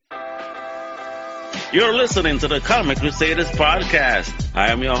You're listening to the Comic Crusaders podcast.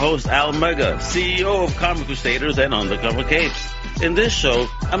 I am your host, Al Mega, CEO of Comic Crusaders and Undercover Capes. In this show,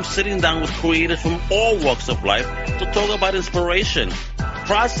 I'm sitting down with creators from all walks of life to talk about inspiration,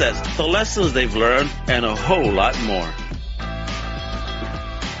 process, the lessons they've learned, and a whole lot more.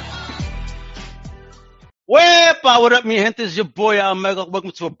 What up, mi gente? It's your boy Al Mega.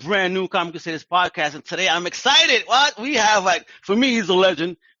 Welcome to a brand new Comic Crusaders podcast. And today I'm excited. We have, for me, he's a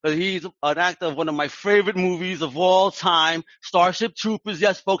legend. Because he's an actor of one of my favorite movies of all time, Starship Troopers.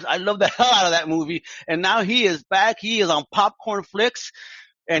 Yes, folks, I love the hell out of that movie. And now he is back. He is on Popcorn Flicks,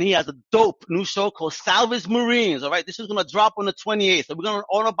 and he has a dope new show called Salvage Marines. All right, this is going to drop on the 28th. So we're going to learn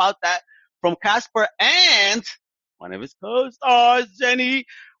all about that from Casper and one of his co-stars, Jenny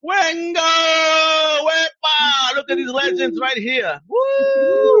Wengo. Wepa! Look at these legends right here.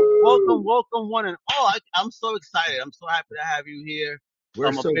 Woo! Welcome, one and all. I'm so excited. I'm so happy to have you here.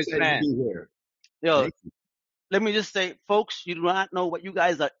 I'm so excited to be here. Yo, let me just say, folks, you do not know what you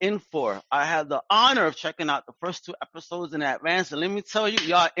guys are in for. I had the honor of checking out the first 2 episodes in advance, and let me tell you,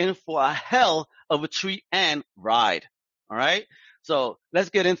 y'all are in for a hell of a treat and ride. All right? So let's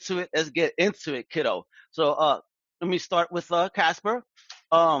get into it. Let's get into it, kiddo. So let me start with Casper.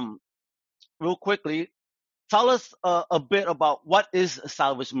 Real quickly, tell us a bit about what is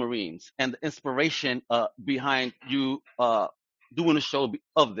Salvage Marines and the inspiration behind you doing a show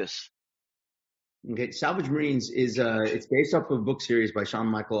of this. Okay, Salvage Marines is it's based off of a book series by Sean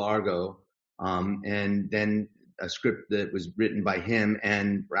Michael Argo, and then a script that was written by him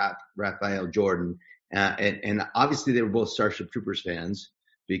and Raphael Jordan, and obviously they were both Starship Troopers fans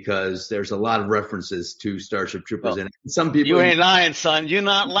because there's a lot of references to Starship Troopers in it. Some people, you ain't lying, son. You're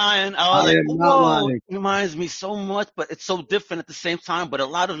not lying. I am not lying. It reminds me so much, but it's so different at the same time. But a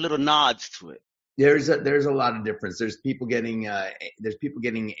lot of little nods to it. There's a lot of difference. There's people getting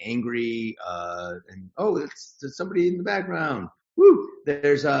angry, and there's somebody in the background. Woo!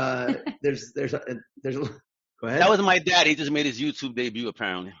 There's go ahead. That was my dad. He just made his YouTube debut,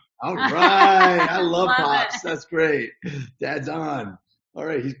 apparently. All right, I love Pops. That's great. Dad's on. All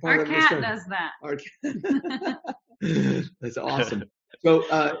right, he's part Our of the cat story. does that. Our cat. That's awesome. So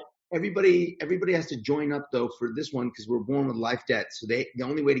everybody has to join up though for this one because we're born with life debt. So the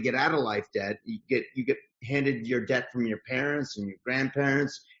only way to get out of life debt, you get handed your debt from your parents and your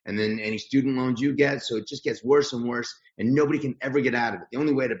grandparents, and then any student loans you get. So it just gets worse and worse, and nobody can ever get out of it. The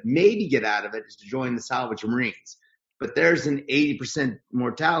only way to maybe get out of it is to join the Salvage Marines. But there's an 80%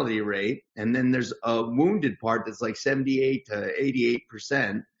 mortality rate, and then there's a wounded part that's like 78 to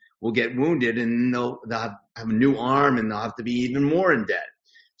 88% will get wounded, and they'll have a new arm, and they'll have to be even more in debt.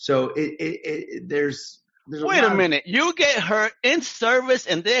 So there's Wait a minute. You get hurt in service,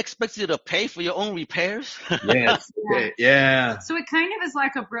 and they expect you to pay for your own repairs? Yes. Yeah. So it kind of is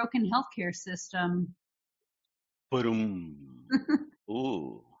like a broken healthcare system.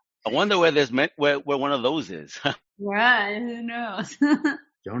 Ooh. I wonder where one of those is. Right. Who knows?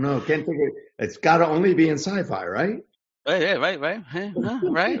 Don't know. Can't think of it. It's got to only be in sci-fi, right? Right. Yeah, they were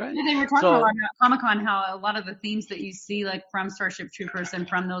talking about at Comic-Con how a lot of the themes that you see like from Starship Troopers and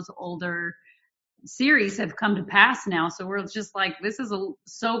from those older series have come to pass now. So we're just like, this is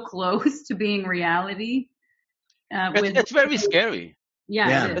so close to being reality. It's very scary.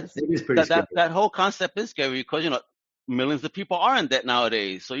 Yeah, it is pretty scary. That whole concept is scary because, millions of people are in debt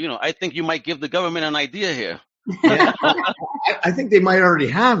nowadays. So, I think you might give the government an idea here. Yeah. I think they might already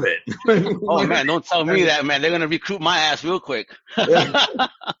have it. Oh, man, don't tell me that, man. They're going to recruit my ass real quick.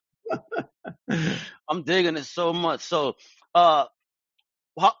 I'm digging it so much. So, I'll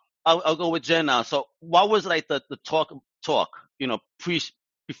go with Jen now. So, what was like the talk,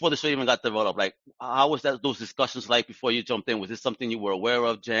 before the show even got developed? Like, how was those discussions like before you jumped in? Was this something you were aware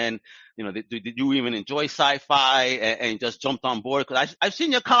of, Jen? Did you even enjoy sci-fi and just jumped on board? Because I've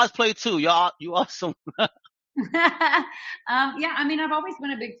seen your cosplay too. You awesome. Yeah, I mean, I've always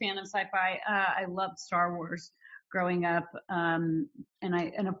been a big fan of sci-fi. I loved Star Wars growing up, and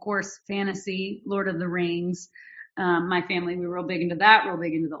of course fantasy, Lord of the Rings. My family, we were real big into that, real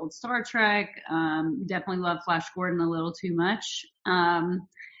big into the old Star Trek. Definitely love Flash Gordon a little too much.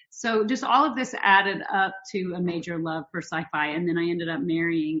 So just all of this added up to a major love for sci-fi, and then I ended up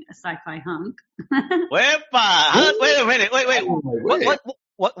marrying a sci-fi hunk. Wait a minute. Wait.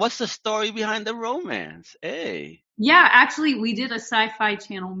 What's the story behind the romance? Hey. Yeah, actually, we did a Sci-Fi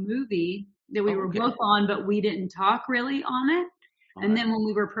Channel movie that we were both on, but we didn't talk really on it. And then when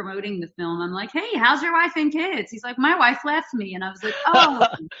we were promoting the film, I'm like, hey, how's your wife and kids? He's like, my wife left me. And I was like, oh,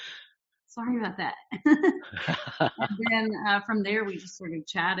 sorry about that. And then from there, we just started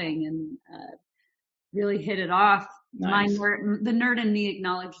chatting and really hit it off. Nice. The nerd in me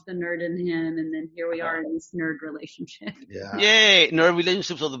acknowledged the nerd in him, and then here we are in this nerd relationship. Yeah. Yay, nerd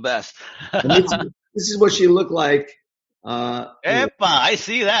relationships are the best. And this is what she looked like. Epa, I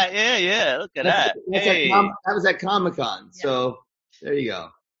see that. Yeah. Look at that. Hey. That was at Comic-Con. Yeah. So there you go.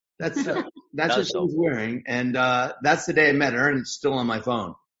 That's what That's she was wearing, and that's the day I met her, and it's still on my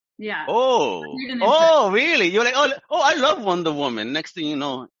phone. Yeah. Oh, really? You're like, oh, I love Wonder Woman. Next thing you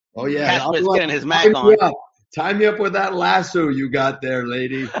know, Oh yeah, Casper's getting his Mac on. Tie me up with that lasso you got there,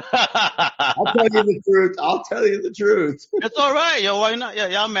 lady. I'll tell you the truth. I'll tell you the truth. It's all right, yo. Why not? Yeah,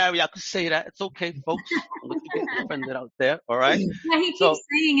 y'all married. Y'all can say that. It's okay, folks. Let's get offended out there. All right. Yeah, he keeps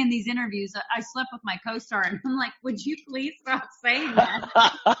saying in these interviews, I slept with my co-star, and I'm like, would you please stop saying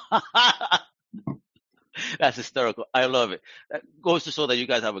that? That's hysterical. I love it. That goes to show that you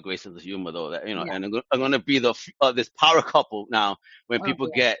guys have a great sense of humor, though. That Yeah. and I'm going to be this power couple now when people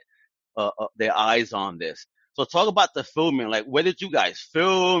get their eyes on this. So talk about the filming. Like, where did you guys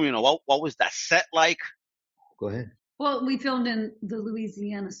film? You know, what was that set like? Go ahead. Well, we filmed in the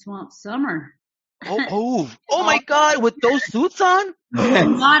Louisiana swamp summer. Oh my God! With those suits on?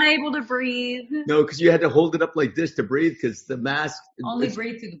 Not able to breathe. No, because you had to hold it up like this to breathe, because the mask only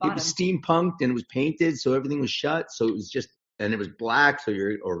breathe through the bottom. It was steampunked and it was painted, so everything was shut. So it was just, and it was black, so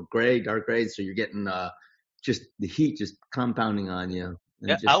or gray, dark gray. So you're getting just the heat just compounding on you.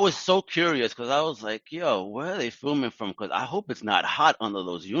 Yeah, I was so curious because I was like, yo, where are they filming from? Because I hope it's not hot under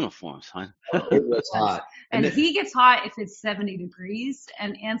those uniforms, huh? It was hot. And he gets hot if it's 70 degrees,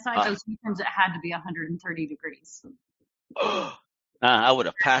 and inside those uniforms, it had to be 130 degrees. I would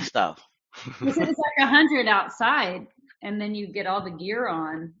have passed out. Because it's like 100 outside, and then you get all the gear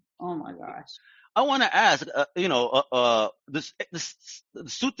on. Oh my gosh. I want to ask, the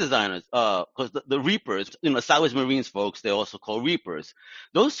suit designers, because the Reapers, Salvage Marines folks, they're also called Reapers.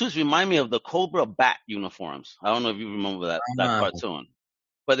 Those suits remind me of the Cobra Bat uniforms. I don't know if you remember that cartoon.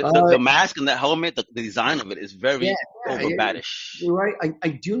 But the mask and the helmet, the design of it is very Cobra Bat-ish. You're right. I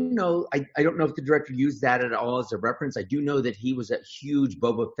do know, I don't know if the director used that at all as a reference. I do know that he was a huge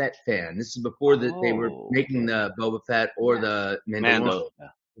Boba Fett fan. This is before they were making the Boba Fett or the Mandalorian.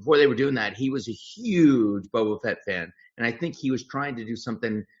 Before they were doing that, he was a huge Boba Fett fan. And I think he was trying to do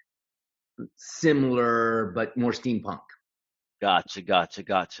something similar, but more steampunk.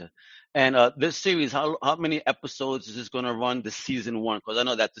 Gotcha. And this series, how many episodes is this going to run this season 1? Because I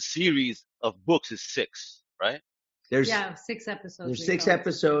know that the series of books is 6, right? There's 6 episodes. There's 6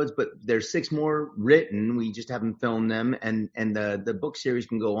 episodes, but there's 6 more written. We just haven't filmed them. And the book series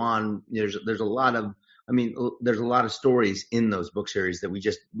can go on. There's a lot of, there's a lot of stories in those book series that we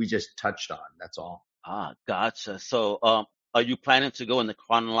just touched on. That's all. Gotcha. So, are you planning to go in the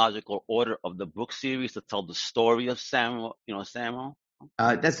chronological order of the book series to tell the story of Samuel? Samuel?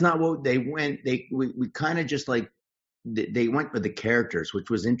 That's not what they went. We kind of just like they went with the characters, which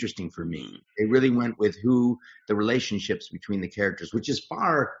was interesting for me. They really went with the relationships between the characters, which is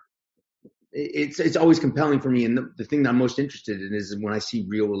it's always compelling for me. And the thing that I'm most interested in is when I see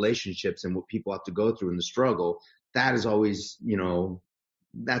real relationships and what people have to go through in the struggle. That is always,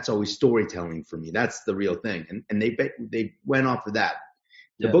 that's always storytelling for me. That's the real thing. And they went off of that.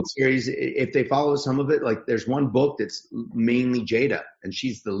 The book series, if they follow some of it, like there's one book that's mainly Jada, and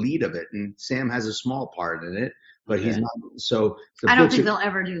she's the lead of it, and Sam has a small part in it, but he's not. So I don't think they'll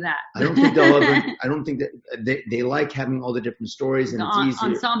ever do that. I don't think they'll ever. I don't think that they like having all the different stories, and it's easier.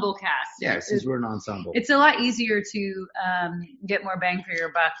 Ensemble cast. Yeah, since we're an ensemble, it's a lot easier to get more bang for your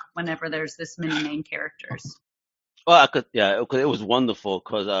buck whenever there's this many main characters. Well, it was wonderful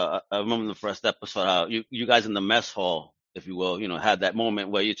because I remember the first episode how you guys in the mess hall, if you will, had that moment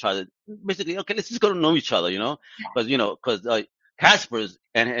where you try to basically, okay, let's just go to know each other, because Casper's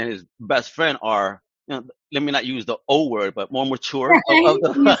and his best friend are, let me not use the O word, but more mature. Use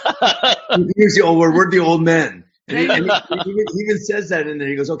the O word. We're the old men. And he even says that in there.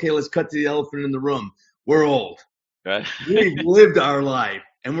 He goes, okay, let's cut to the elephant in the room. We're old. Right. We've lived our life.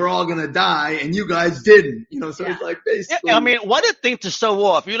 And we're all gonna die, and you guys didn't, So it's like basically. Yeah, what a thing to show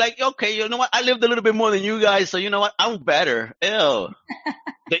off. You're like, okay, you know what? I lived a little bit more than you guys, so you know what? I'm better. Ew.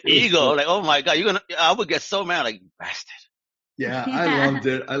 The ego, like, oh my God, I would get so mad, like, bastard. Yeah, I loved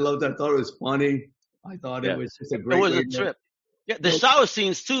it. I thought it was funny. I thought it was just a great. It was a trip. Yeah, the shower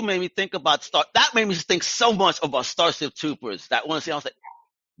scenes too made me think about that made me think so much about Starship Troopers. That one scene, I was like,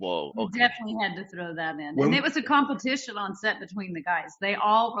 whoa. Okay. Definitely had to throw that in. And it was a competition on set between the guys. They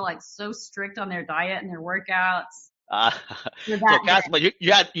all were like so strict on their diet and their workouts. For So that day. Casper, you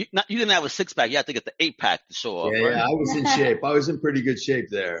didn't have a 6-pack. You had to get the 8-pack to show off, Yeah, right? I was in shape. I was in pretty good shape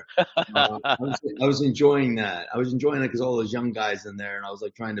there. I was enjoying that. I was enjoying it because all those young guys in there, and I was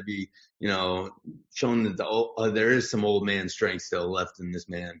like trying to be, showing that there is some old man strength still left in this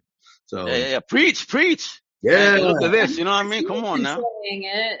man. So Yeah. Preach. yeah, Hey, look at this. You know what I mean? Come on now. Saying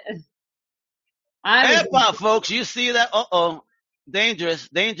it. I Hey, was folks, you see that?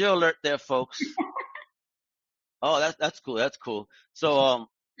 Danger alert there, folks. Oh, that's cool. So,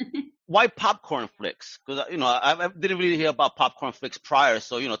 why popcorn flicks? Because I didn't really hear about popcorn flicks prior.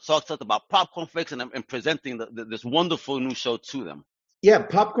 So talk to us about popcorn flicks and presenting this wonderful new show to them. yeah,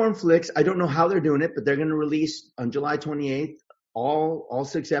 Popcorn Flicks. I don't know how they're doing it, but they're going to release on July 28th all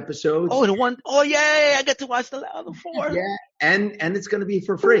 6 episodes. Oh, the one. Oh, yeah, I get to watch the other 4. Yeah, and it's going to be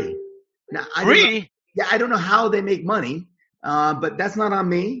for free. Now, Free? I don't know how they make money, but that's not on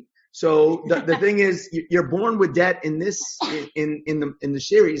me. So the thing is, you're born with debt in this in the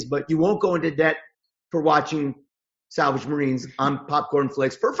series, but you won't go into debt for watching Salvage Marines on Popcorn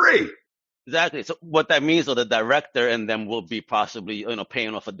Flicks for free. Exactly. So what that means, the director and them will be possibly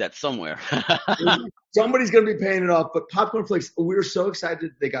paying off a debt somewhere. Somebody's going to be paying it off. But Popcorn Flicks, we were so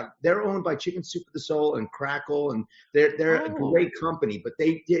excited. They're owned by Chicken Soup for the Soul and Crackle, and they're a great company. But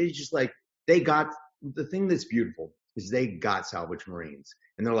they just they got the thing that's beautiful is they got Salvage Marines,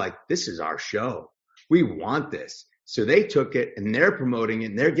 and they're like, this is our show. We want this. So they took it and they're promoting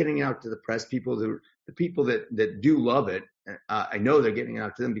it and they're getting out to the press people, the people that do love it. I know they're getting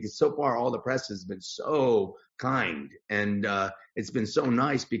out to them because so far all the press has been so kind and it's been so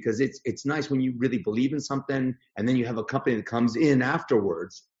nice because it's nice when you really believe in something and then you have a company that comes in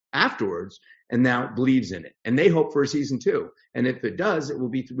afterwards and now believes in it and they hope for a season 2. And if it does, it will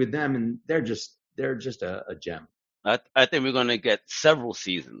be with them and they're just a gem. I think we're going to get several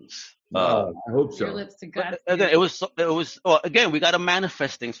seasons. I hope so. Your lips to God. Again, it was. Again, we got to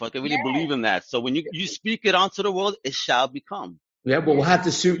manifest things so I can really believe in that. So when you speak it onto the world, it shall become. Yeah, but we'll have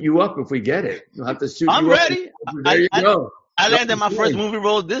to suit you up if we get it. We'll have to suit I'm you ready. up. There you go. I landed my first movie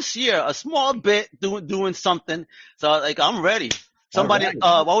role this year, a small bit doing something. So I'm ready. Somebody, right.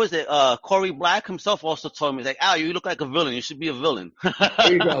 What was it? Corey Black himself also told me, Al, you look like a villain. You should be a villain.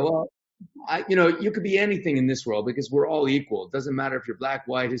 There you go. Well, you could be anything in this world because we're all equal. It doesn't matter if you're black,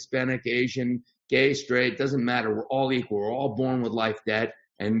 white, Hispanic, Asian, gay, straight. Doesn't matter. We're all equal. We're all born with life debt,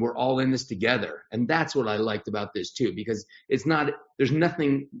 and we're all in this together. And that's what I liked about this too, because there's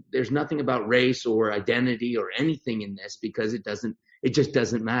nothing about race or identity or anything in this because it just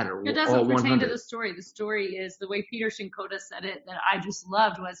doesn't matter. It doesn't pertain to the story. The story is the way Peter Shinkoda said it that I just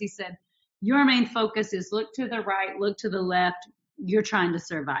loved was he said, your main focus is look to the right, look to the left. You're trying to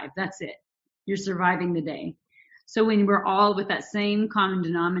survive. That's it. You're surviving the day. So when we're all with that same common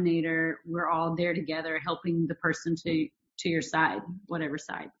denominator, we're all there together helping the person to your side, whatever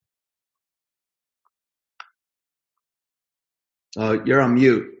side. You're on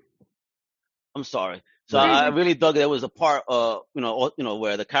mute. I'm sorry. So I really dug there was a part,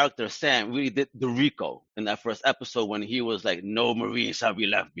 where the character Sam really did the Rico in that first episode when he was like, no Marines shall be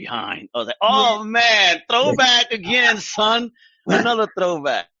left behind. I was like, oh man, throwback again, son. Another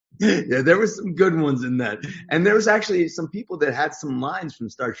throwback. Yeah, there were some good ones in that. And there was actually some people that had some lines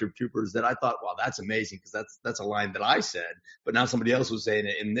from Starship Troopers that I thought, wow, that's amazing because that's a line that I said, but now somebody else was saying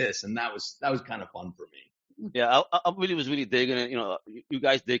it in this. And that was kind of fun for me. Yeah, I really was really digging it. You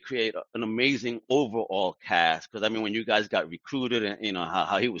guys did create an amazing overall cast because, when you guys got recruited and,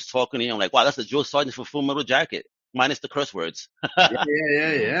 how he was talking to you, I'm like, wow, that's the Joe Sergeant for Full Metal Jacket, minus the curse words.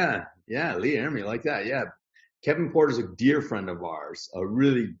 Yeah, Lee Ermey, like that, yeah. Kevin Porter's a dear friend of ours,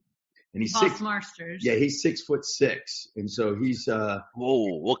 and he's Boss Marsters. Yeah, he's 6'6", and so he's.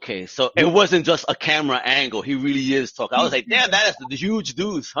 Whoa, okay. So it wasn't just a camera angle. He really is talking. I was like, damn, that is the huge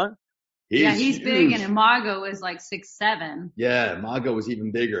dudes, huh? He's big, and Imago is like 6'7". Yeah, Imago was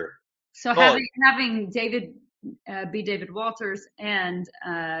even bigger. So having David David Walters and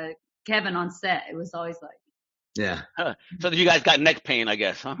Kevin on set, it was always like. Yeah. So you guys got neck pain, I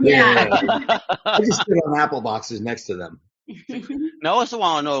guess, huh? Yeah. I just sit on apple boxes next to them. Now, I also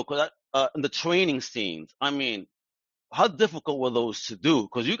want to know, because in the training scenes, how difficult were those to do?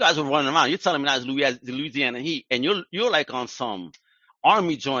 Because you guys were running around. You're telling me that it's Louisiana Heat, and you're like on some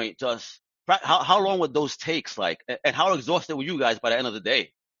army joint. Just how long were those takes like, and how exhausted were you guys by the end of the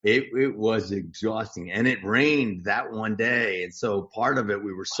day? It was exhausting, and it rained that one day, and so part of it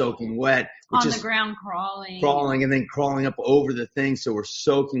we were soaking wet, on the ground crawling, and then crawling up over the thing, so we're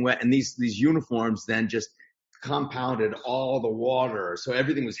soaking wet, and these uniforms then just compounded all the water, so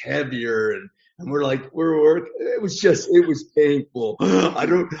everything was heavier, and And we're working. It was painful.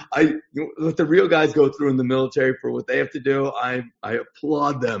 What the real guys go through in the military for what they have to do, I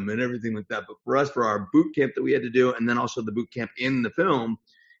applaud them and everything like that. But for us, for our boot camp that we had to do, and then also the boot camp in the film,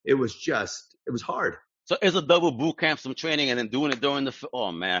 it was hard. So it's a double boot camp, some training, and then doing it during the.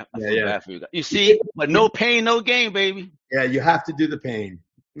 Oh man, I feel bad for you guys. You see, but no pain, no gain, baby. Yeah, you have to do the pain.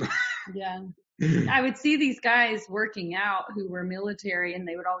 Yeah. I would see these guys working out who were military, and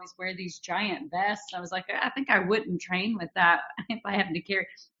they would always wear these giant vests. I was like, I think I wouldn't train with that if I had to carry.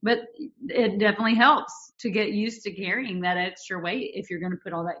 But it definitely helps to get used to carrying that extra weight if you're going to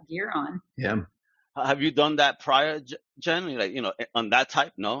put all that gear on. Yeah. Have you done that prior, Jen? Like, on that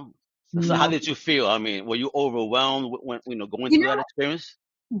type? No. So how did you feel? I mean, were you overwhelmed when going through that experience?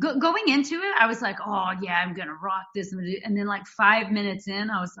 Going into it, I was like, oh yeah, I'm gonna rock this, and then like 5 minutes in,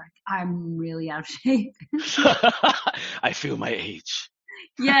 I was like, I'm really out of shape. I feel my age.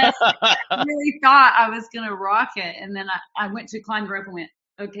 Yes, I really thought I was gonna rock it, and then I went to climb the rope and went,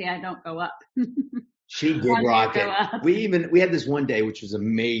 okay, I don't go up. She did rock it. We had this one day, which was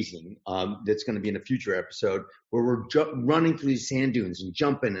amazing. That's going to be in a future episode where we're running through these sand dunes and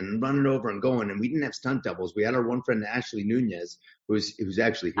jumping and running over and going. And we didn't have stunt doubles. We had our one friend, Ashley Nunez, who's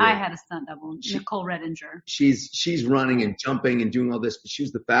actually here. I had a stunt double, Nicole Redinger. She's running and jumping and doing all this, but she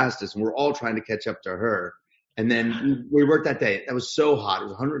was the fastest, and we're all trying to catch up to her. And then we worked that day. That was so hot. It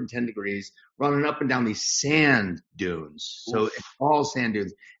was 110 degrees, running up and down these sand dunes. So it's all sand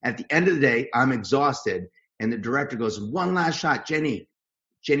dunes. At the end of the day, I'm exhausted. And the director goes, one last shot, Jenny.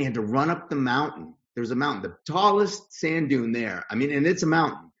 Jenny had to run up the mountain. There's a mountain, the tallest sand dune there. I mean, and it's a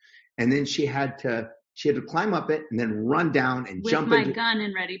mountain. And then she had to climb up it and then run down and jump with my gun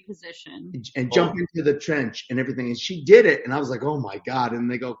in ready position and jump into the trench and everything. And she did it. And I was like, oh my God. And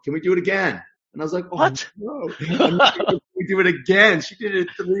they go, can we do it again? And I was like, oh, what? No. We do it again. She did it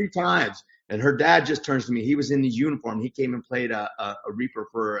 3 times. And her dad just turns to me. He was in his uniform. He came and played a Reaper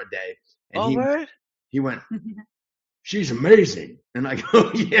for a day. And he went, she's amazing. And I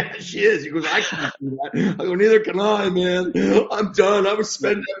go, yeah, she is. He goes, I can't do that. I go, neither can I, man. I'm done. I was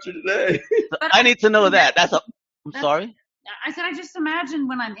spending after today. I need to know that. I'm sorry? I said, I just imagine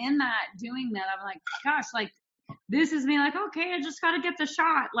when I'm in that, doing that, I'm like, gosh, like, this is me, like, okay, I just got to get the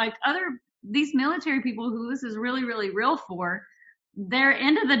shot. Like, these military people who this is really, really real for, their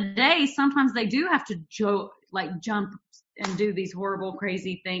end of the day, sometimes they do have to jump and do these horrible,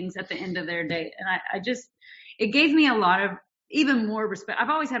 crazy things at the end of their day. And it gave me a lot of even more respect.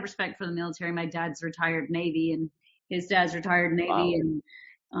 I've always had respect for the military. My dad's retired Navy and his dad's retired Navy. Wow.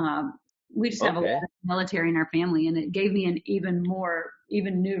 And we just have a lot of military in our family. And it gave me an even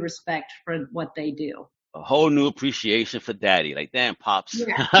new respect for what they do. A whole new appreciation for daddy. Like, damn, Pops.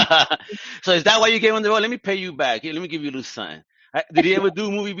 Yeah. So is that why you gave him the role? Let me pay you back. Here, let me give you a little sign. Did he ever do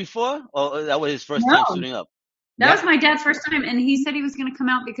a movie before? Or that was his first time shooting up? That was my dad's first time. And he said he was going to come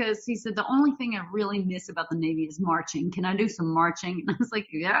out because he said, the only thing I really miss about the Navy is marching. Can I do some marching? And I was like,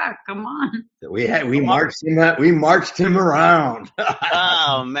 yeah, come on. We marched him around.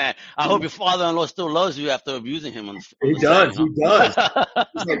 Oh, man. I hope your father-in-law still loves you after abusing him. He does.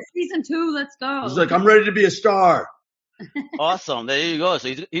 Season 2, let's go. He's like, I'm ready to be a star. Awesome. There you go. So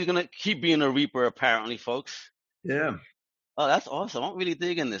he's going to keep being a Reaper, apparently, folks. Yeah. Oh, that's awesome. I'm really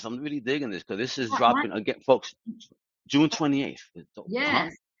digging this because this is dropping again, folks, June 28th.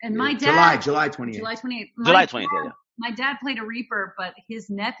 Yes. And my dad. July 28th. July 28th. July 28th, yeah. My dad played a Reaper, but his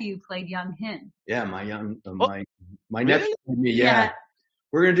nephew played Young Hin. Yeah, my nephew played me, yeah.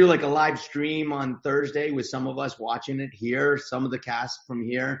 We're going to do like a live stream on Thursday with some of us watching it here, some of the cast from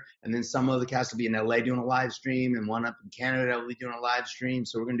here, and then some of the cast will be in LA doing a live stream, and one up in Canada will be doing a live stream.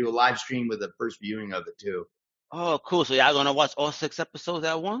 So we're going to do a live stream with the first viewing of it too. Oh, cool. So y'all going to watch all 6 episodes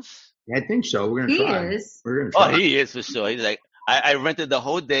at once? Yeah, I think so. We're going to try. He is. We're going to try. Oh, he is for sure. He's like, I rented the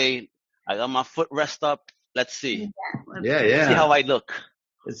whole day. I got my footrest up. Let's see. Yeah. See how I look.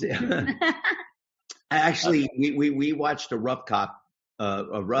 Actually, we watched a rough cut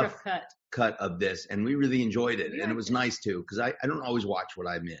of this, and we really enjoyed it. And it was nice too, because I don't always watch what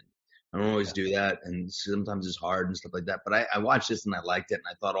I'm in. I don't always do that, and sometimes it's hard and stuff like that. But I watched this and I liked it, and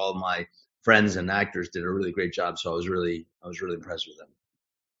I thought all of my friends and actors did a really great job. So I was really impressed with them.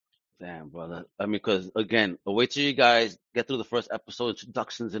 Damn, brother. I mean, because again, wait till you guys get through the first episode,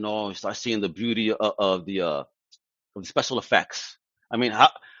 introductions and all, and start seeing the beauty of the special effects. I mean,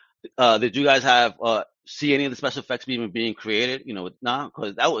 how did you guys have see any of the special effects even being created? Now,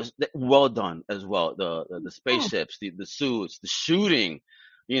 because that was well done as well. The spaceships, the suits, the shooting.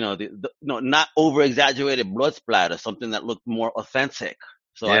 Not over exaggerated blood splatter, something that looked more authentic.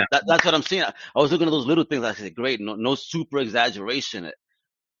 So that's what I'm seeing. I was looking at those little things. I said, great, no super exaggeration.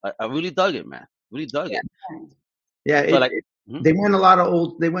 I really dug it, man. Really dug it. Yeah, So like, they went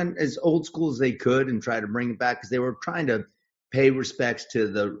they went as old school as they could and tried to bring it back because they were trying to pay respects to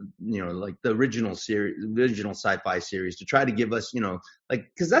the, like the original sci-fi series, to try to give us,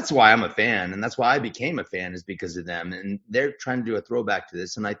 because that's why I'm a fan, and that's why I became a fan, is because of them. And they're trying to do a throwback to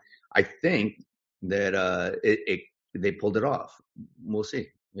this, and I think that they pulled it off. We'll see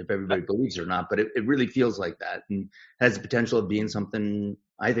if everybody believes it or not, but it really feels like that, and has the potential of being something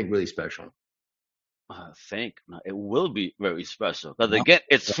I think really special. I think it will be very special because again,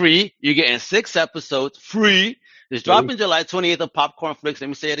 it's free. You're getting 6 episodes free. It's dropping July 28th of Popcorn Flicks. Let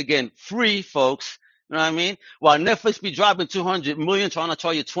me say it again, free, folks. You know what I mean? While Netflix be dropping $200 million trying to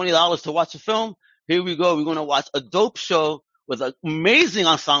charge you $20 to watch a film, here we go. We're gonna watch a dope show with an amazing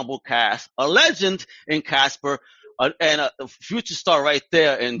ensemble cast, a legend in Casper, and a future star right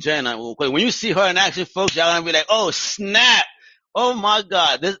there in Jenna. When you see her in action, folks, y'all gonna be like, "Oh snap! Oh my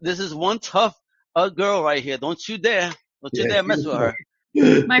God! This is one tough girl right here. Don't you dare mess with her."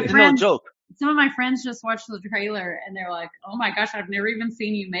 My It's friend, no joke. Some of my friends just watched the trailer and they're like, "Oh my gosh, I've never even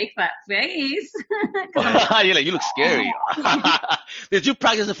seen you make that face." You're like, you look scary. Did you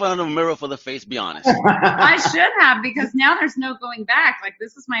practice in front of the mirror for the face? Be honest. I should have, because now there's no going back. Like,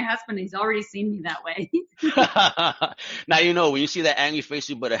 this is my husband. He's already seen me that way. Now when you see that angry face,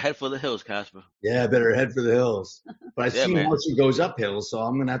 you better head for the hills, Casper. Yeah, I better head for the hills. But I've seen how she goes up hills, so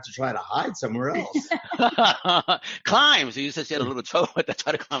I'm gonna have to try to hide somewhere else. Climb. So you said she had a little trouble with that.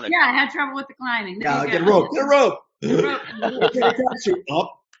 Try to climb. Yeah, I had trouble with the climbing. Yeah, get a rope. Get a rope.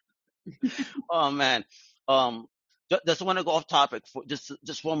 Up. Oh man. Just want to go off topic for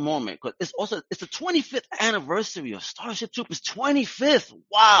just one moment, because it's the 25th anniversary of Starship Troopers. 25th.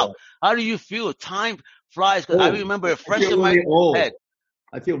 Wow. Yeah. How do you feel? Time flies, because I remember it fresh in my head.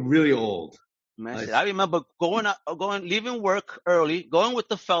 I feel really old. Man, I remember leaving work early, going with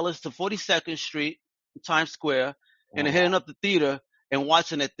the fellas to 42nd Street, Times Square, and hitting up the theater and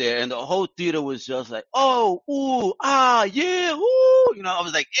watching it there. And the whole theater was just like, oh, ooh, ah, yeah, ooh. I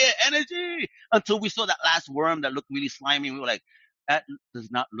was like, yeah, energy. Until we saw that last worm that looked really slimy. And we were like, that does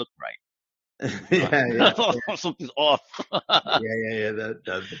not look right. Yeah. Something's off. Yeah.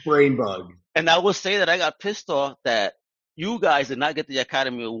 The brain bug. And I will say that I got pissed off that you guys did not get the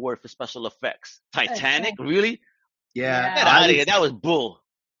Academy Award for special effects. Titanic, really? Yeah. Get out of here. That was bull.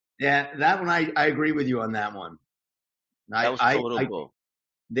 Yeah, that one, I agree with you on that one. That was total bull.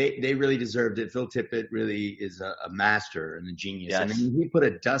 They really deserved it. Phil Tippett really is a master and a genius. Yes. And I mean, he put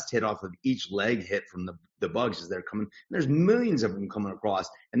a dust hit off of each leg hit from the bugs as they're coming. There's millions of them coming across,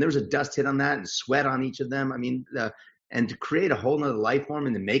 and there was a dust hit on that and sweat on each of them. I mean, and to create a whole nother life form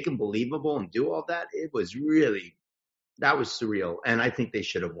and to make them believable and do all that, that was surreal. And I think they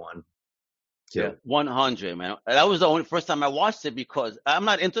should have won. Yeah, 100, man. That was the only first time I watched it, because I'm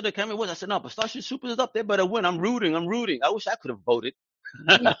not into the Academy Awards. I said, no, but Starship Troopers is up. They better win. I'm rooting. I wish I could have voted.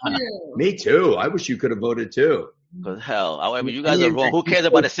 Me too. I wish you could have voted too. Because hell, however, you guys are wrong. Who cares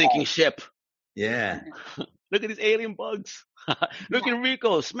about a sinking ship? Yeah. Look at these alien bugs. Look at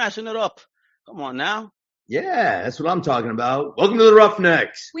Rico smashing it up. Come on now. Yeah, that's what I'm talking about. Welcome to the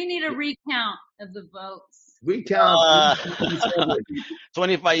Roughnecks. We need a recount of the votes. Recount.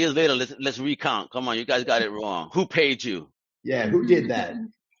 25 years later, let's recount. Come on, you guys got it wrong. Who paid you? Yeah, who did that?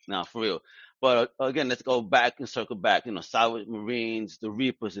 No, for real. But again, let's go back and circle back. Salvage Marines, the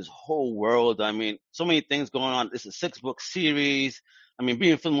Reapers, this whole world. I mean, so many things going on. It's a 6-book series. I mean,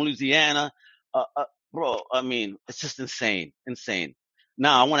 being from Louisiana, bro. I mean, it's just insane.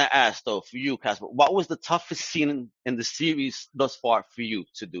 Now, I want to ask though, for you, Casper, what was the toughest scene in the series thus far for you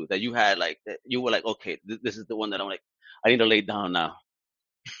to do, that you had that you were like, okay, this is the one that I'm like, I need to lay down now?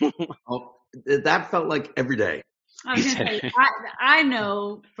 That felt like every day. I was gonna say, I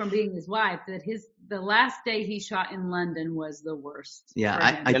know from being his wife that the last day he shot in London was the worst. Yeah,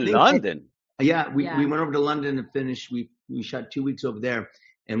 I think London. We went over to London and finished. We shot 2 weeks over there,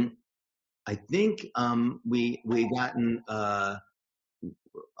 and I think we gotten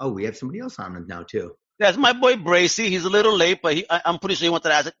we have somebody else on it now too. That's my boy Bracy. He's a little late, but I'm pretty sure he wanted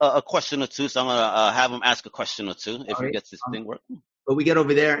to ask a question or two, so I'm gonna have him ask a question or two if he gets this thing working. But we get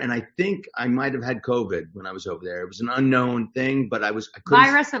over there, and I think I might have had COVID when I was over there. It was an unknown thing, but I couldn't.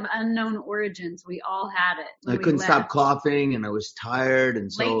 Virus of unknown origins. We all had it. I couldn't stop coughing, and I was tired,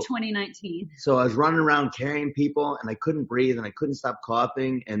 and so late 2019. So I was running around carrying people, and I couldn't breathe, and I couldn't stop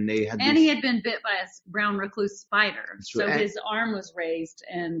coughing, and they had. And he had been bit by a brown recluse spider, so his arm was raised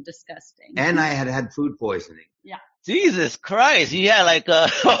and disgusting. And I had food poisoning. Yeah. Jesus Christ! Yeah,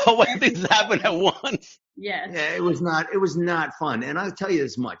 what things happen at once. Yes. Yeah, it was not fun. And I'll tell you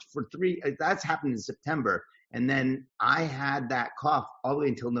this much: that's happened in September, And then I had that cough all the way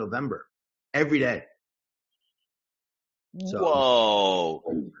until November, every day. So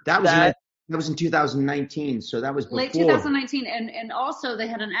Whoa. that was in 2019. So that was before. Late 2019. And also they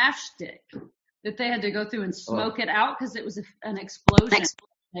had an ash stick that they had to go through and smoke it out because it was an explosion.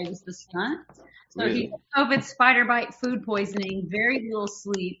 It was the stunt. So Really? he had COVID, spider bite, food poisoning, very little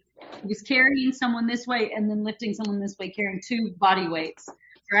sleep. He was carrying someone this way and then lifting someone this way, carrying 2 body weights,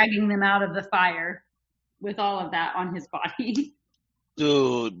 dragging them out of the fire with all of that on his body.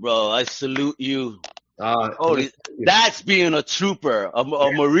 Dude, bro, I salute you. Holy, that's being a trooper, a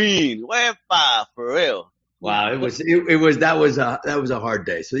Marine. Wepa, for real. Wow, that was a hard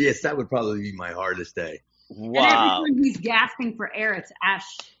day. So yes, that would probably be my hardest day. Wow. And every time he's gasping for air, it's ash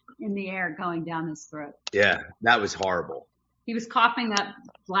in the air going down his throat. Yeah, that was horrible. He was coughing that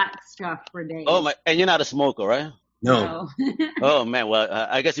black stuff for days. Oh my! And you're not a smoker, right? No. Oh man, well,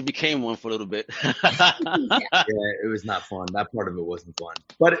 I guess you became one for a little bit. Yeah, it was not fun. That part of it wasn't fun,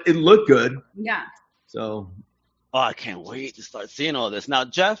 but it looked good. Yeah. So. Oh, I can't wait to start seeing all this. Now,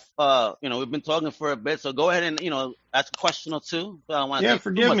 Jeff, we've been talking for a bit, so go ahead and, ask a question or two. I don't want to take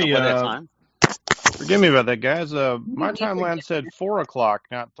forgive too much me. of their time. Forgive me about that, guys. My timeline said 4 o'clock,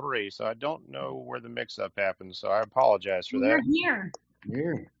 not 3, so I don't know where the mix-up happened. So I apologize for that. We're here.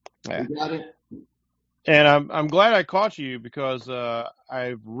 Yeah. You got it. And I'm glad I caught you because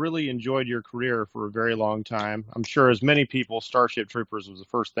I've really enjoyed your career for a very long time. I'm sure as many people, Starship Troopers was the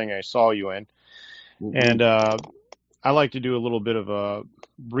first thing I saw you in. Mm-hmm. And I like to do a little bit of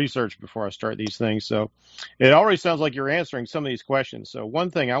research before I start these things. So it already sounds like you're answering some of these questions. So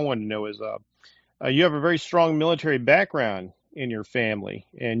one thing I wanted to know is you have a very strong military background in your family,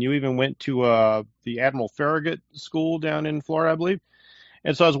 and you even went to the Admiral Farragut School down in Florida, I believe.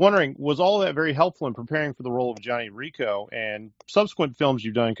 And so I was wondering, was all that very helpful in preparing for the role of Johnny Rico and subsequent films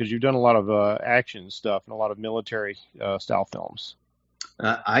you've done? Because you've done a lot of action stuff and a lot of military style films.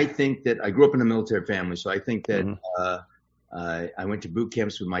 I think that I grew up in a military family, so I think that I went to boot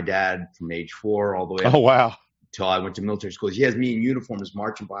camps with my dad from age 4 all the way up until I went to military school. He has me in uniforms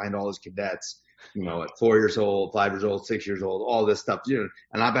marching behind all his cadets, at 4 years old, 5 years old, 6 years old, all this stuff. And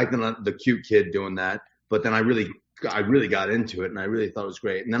I back then the cute kid doing that, but then I really got into it, and I really thought it was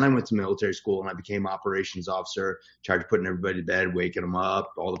great. And then I went to military school, and I became operations officer, charged putting everybody to bed, waking them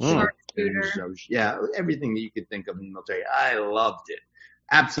up, all the everything that you could think of in the military. I loved it.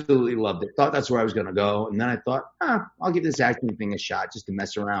 Absolutely loved it. Thought that's where I was going to go. And then I thought, I'll give this acting thing a shot just to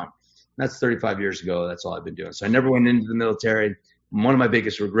mess around. That's 35 years ago. That's all I've been doing. So I never went into the military. One of my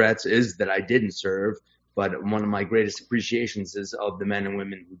biggest regrets is that I didn't serve. But one of my greatest appreciations is of the men and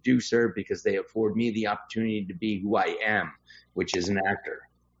women who do serve, because they afford me the opportunity to be who I am, which is an actor.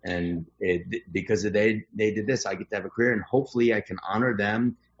 And because they did this, I get to have a career, and hopefully I can honor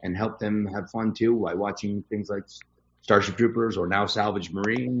them and help them have fun too by watching things like Starship Troopers or now Salvage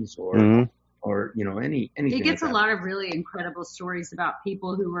Marines or anything. It gets like a lot of really incredible stories about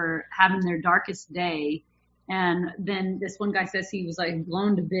people who were having their darkest day. And then this one guy says he was like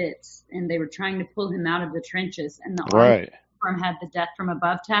blown to bits, and they were trying to pull him out of the trenches, and the arm had the Death from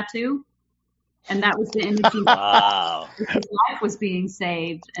Above tattoo. And that was the image. Wow. His life was being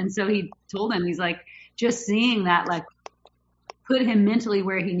saved. And so he told him, he's like, just seeing that, like, put him mentally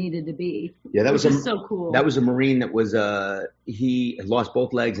where he needed to be. Yeah, that was so cool. That was a Marine that was he had lost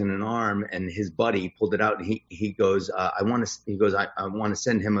both legs and an arm, and his buddy pulled it out, and he goes, I want to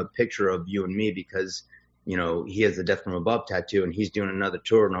send him a picture of you and me, because he has the Death from Above tattoo, and he's doing another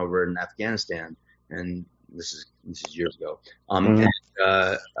tour over in Afghanistan, and this is years ago. And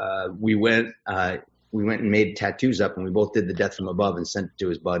we went and made tattoos up, and we both did the Death from Above and sent it to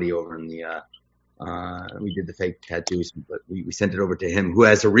his buddy over in the. We did the fake tattoos, but we sent it over to him, who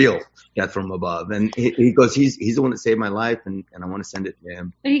has a real Death from Above, and he goes, he's the one that saved my life, and I want to send it to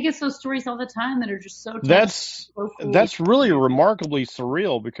him. But he gets those stories all the time that are just so. That's so cool. That's really remarkably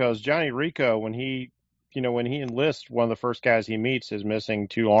surreal, because Johnny Rico, when he enlists, one of the first guys he meets is missing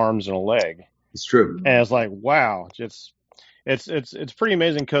 2 arms and a leg. It's true. And it's like, wow, it's pretty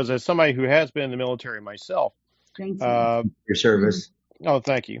amazing, because as somebody who has been in the military myself, thank you. Your service. Oh,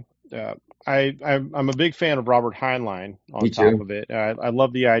 thank you. I'm a big fan of Robert Heinlein. On Me top too. of it, I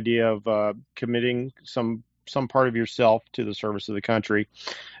love the idea of committing some part of yourself to the service of the country,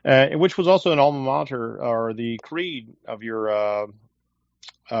 which was also an alma mater, or the creed of your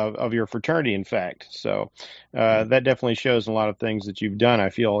fraternity, in fact. So that definitely shows a lot of things that you've done, I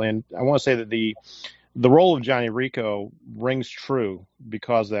feel. And I want to say that the role of Johnny Rico rings true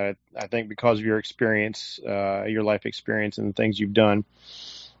because of your experience, your life experience, and the things you've done.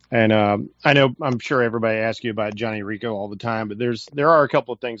 And I know I'm sure everybody asks you about Johnny Rico all the time, but there are a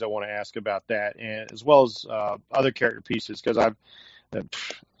couple of things I want to ask about that, and as well as other character pieces, because I've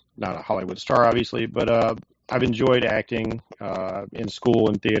not a Hollywood star, obviously, but I've enjoyed acting in school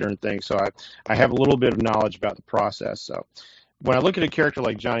and theater and things, so I have a little bit of knowledge about the process. So when I look at a character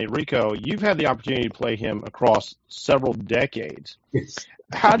like Johnny Rico, you've had the opportunity to play him across several decades. Yes.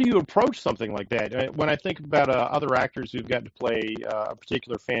 How do you approach something like that? When I think about other actors who've got to play a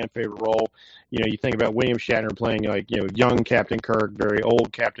particular fan favorite role, you think about William Shatner playing young Captain Kirk, very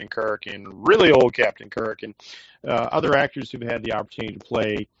old Captain Kirk, and really old Captain Kirk, and other actors who've had the opportunity to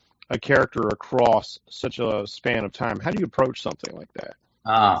play a character across such a span of time. How do you approach something like that?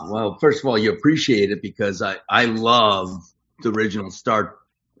 Well, first of all, you appreciate it because I love the original Star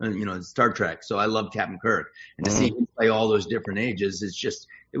Trek. So I love Captain Kirk, and to see him play all those different ages,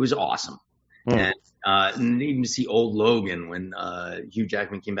 it was awesome. And even to see old Logan when Hugh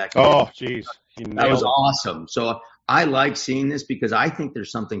Jackman came back. Oh, geez. That was awesome. So I like seeing this because I think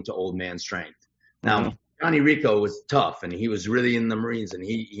there's something to old man strength. Now, Johnny Rico was tough, and he was really in the Marines, and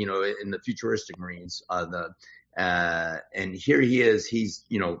he, in the futuristic Marines, and here he is, he's,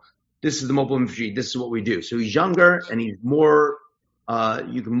 this is the mobile infantry, this is what we do. So he's younger, and he's more,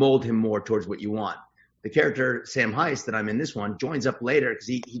 you can mold him more towards what you want. The character, Sam Heist, that I'm in this one, joins up later, because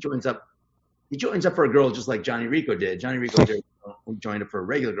he joins up for a girl just like Johnny Rico did. Johnny Rico joined up for a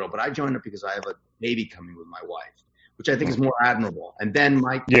regular girl, but I joined up because I have a baby coming with my wife, which I think is more admirable. And then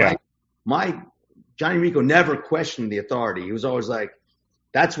my Johnny Rico never questioned the authority. He was always like,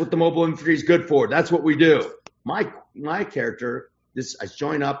 that's what the mobile infantry is good for. That's what we do. My character, I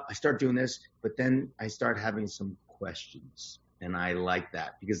join up, I start doing this, but then I start having some questions. And I like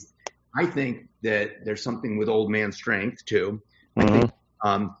that because I think that there's something with old man strength too. I think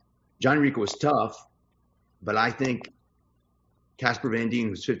Johnny Rico was tough, but I think Casper Van Dien,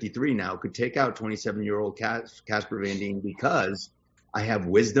 who's 53 now, could take out 27-year-old Casper Van Dien because I have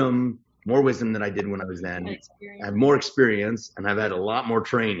more wisdom than I did when I was then. I have more experience, and I've had a lot more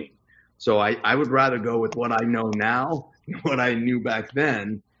training. So I would rather go with what I know now than what I knew back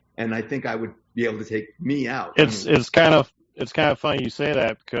then, and I think I would be able to take me out. It's kind of funny you say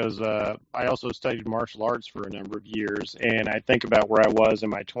that because I also studied martial arts for a number of years, and I think about where I was in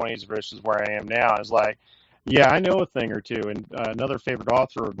my 20s versus where I am now. It's like, yeah, I know a thing or two. And another favorite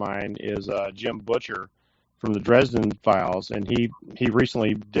author of mine is Jim Butcher from the Dresden Files, and he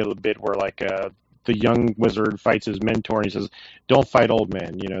recently did a bit where the young wizard fights his mentor, and he says, "Don't fight old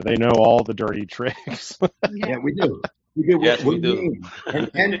men. They know all the dirty tricks." Yeah, we do. Yes, we do.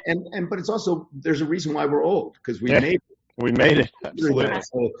 And but it's also there's a reason why we're old because we made it. We made it. Absolutely.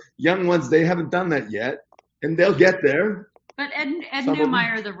 So young ones, they haven't done that yet, and they'll get there. But Ed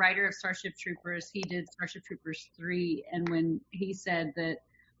Neumeier, the writer of Starship Troopers, he did Starship Troopers 3, and when he said that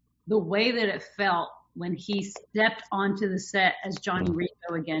the way that it felt when he stepped onto the set as Johnny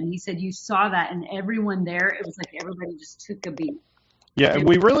Rico again, he said you saw that, and everyone there, it was like everybody just took a beat. Yeah,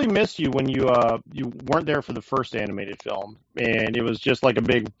 we really missed you when you weren't there for the first animated film, and it was just like a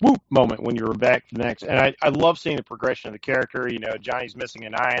big whoop moment when you were back for the next. And I love seeing the progression of the character. Johnny's missing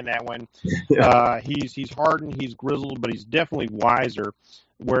an eye in that one. Yeah. He's hardened, he's grizzled, but he's definitely wiser.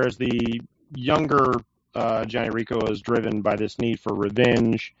 Whereas the younger Johnny Rico is driven by this need for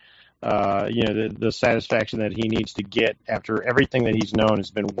revenge. The satisfaction that he needs to get after everything that he's known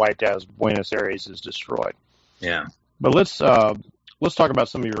has been wiped out as Buenos Aires is destroyed. Yeah, but let's talk about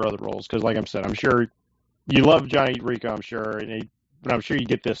some of your other roles, because like I said, I'm sure you love Johnny Rico, I'm sure, but I'm sure you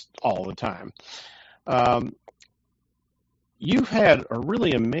get this all the time. You've had a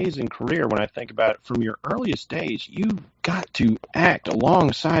really amazing career when I think about it. From your earliest days, you've got to act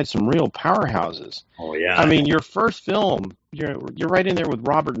alongside some real powerhouses. Oh, yeah. I mean, your first film, you're right in there with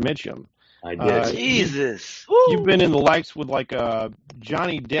Robert Mitchum. I did. Jesus. You've been in the likes with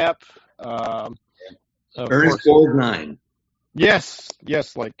Johnny Depp. Ernest Borgnine. Yes.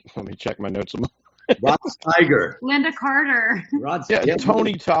 Let me check my notes. Rod Steiger. Linda Carter.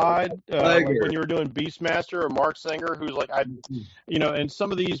 Tony Todd. When you were doing Beastmaster, or Mark Singer, who's and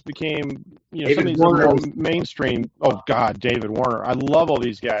some of these became, some of these are more mainstream. Oh God, David Warner. I love all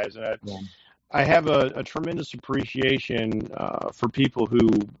these guys. I have a tremendous appreciation for people who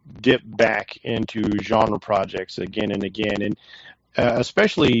dip back into genre projects again and again, and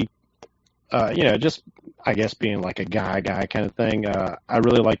especially. Just I guess being like a guy kind of thing. I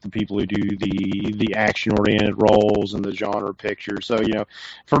really like the people who do the action-oriented roles and the genre pictures. So,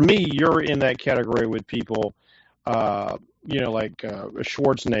 for me, you're in that category with people, like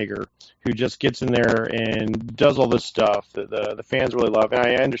Schwarzenegger, who just gets in there and does all this stuff that the fans really love. And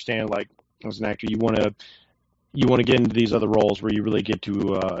I understand, like, as an actor, you want to you want to get into these other roles where you really get to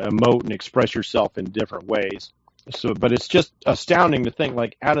emote and express yourself in different ways. So, but it's just astounding to think,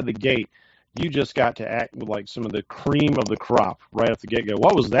 like, out of the gate, you just got to act with like some of the cream of the crop right off the get-go.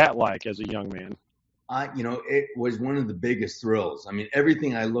 What was that like as a young man? It was one of the biggest thrills. I mean,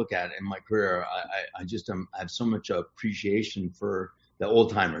 everything I look at in my career, I just I have so much appreciation for the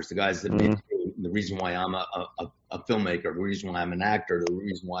old timers, the guys that made the reason why I'm a filmmaker, the reason why I'm an actor, the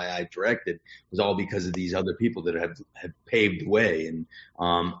reason why I directed was all because of these other people that have paved the way, and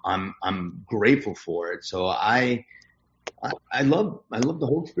I'm grateful for it. So I love the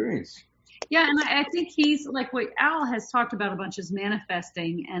whole experience. Yeah, and I think he's like what Al has talked about a bunch is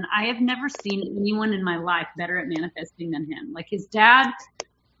manifesting, and I have never seen anyone in my life better at manifesting than him. Like his dad,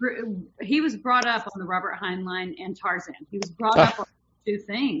 he was brought up on the Robert Heinlein and Tarzan. He was brought up on two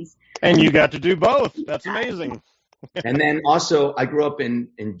things. And you got to do both. That's amazing. And then also, I grew up in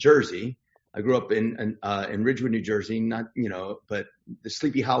Jersey. I grew up in Ridgewood, New Jersey. Not but the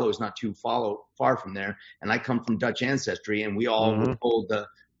Sleepy Hollow is not too far from there. And I come from Dutch ancestry, and we all were told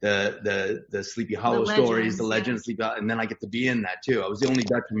the Sleepy Hollow stories, the legend of Sleepy Hollow, and then I get to be in that too. I was the only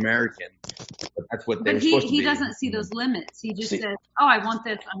Dutch American, but that's what they were supposed to be. He doesn't see those limits. He just says, "Oh, I want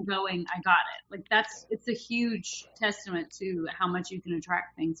this. I'm going. I got it." Like it's a huge testament to how much you can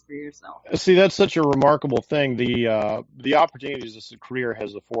attract things for yourself. See, that's such a remarkable thing. The opportunities this career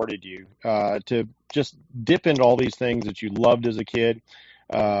has afforded you to just dip into all these things that you loved as a kid.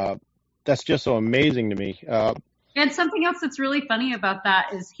 That's just so amazing to me. And something else that's really funny about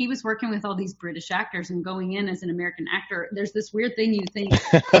that is he was working with all these British actors, and going in as an American actor, there's this weird thing you think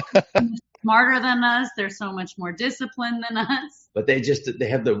smarter than us. They're so much more disciplined than us. But they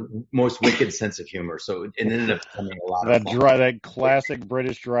have the most wicked sense of humor. So it ended up becoming a lot of fun. That classic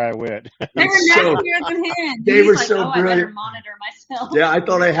British dry wit. They were nastier than him. They were so brilliant. I better monitor myself. Yeah, I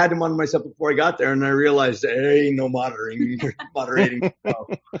thought I had to monitor myself before I got there, and I realized there ain't no moderating.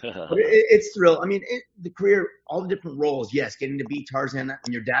 It's thrill. I mean, the career, all the different roles. Yes, getting to be Tarzan,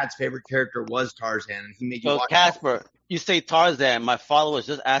 and your dad's favorite character was Tarzan, and he made you watch. Casper, you say Tarzan. My father was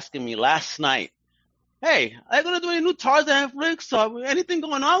just asking me last night, "Hey, are you gonna do any new Tarzan flicks? Or anything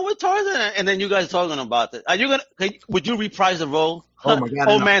going on with Tarzan?" And then you guys talking about it. Would you reprise the role? Oh my God!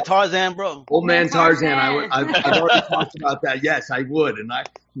 Old man Tarzan, bro. Old man Tarzan. I've already talked about that. Yes, I would. And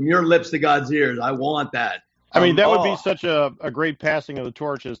from your lips to God's ears, I want that. I mean, that would be such a great passing of the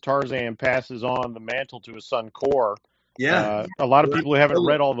torch as Tarzan passes on the mantle to his son Kor. Yeah. A lot of people who haven't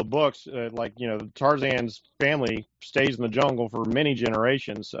read all the books, Tarzan's family stays in the jungle for many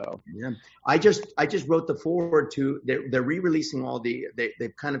generations. So yeah, I just wrote the foreword to. They're re-releasing all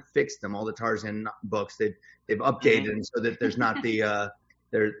they've kind of fixed them, all the Tarzan books. They've updated them so that there's not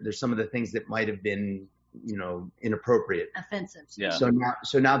there's some of the things that might have been inappropriate, offensive. Yeah.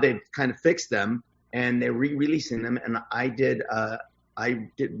 So now they've kind of fixed them, and they're re-releasing them. And I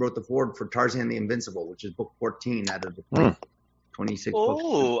wrote the foreword for Tarzan the Invincible, which is book 14 out of the 26 books.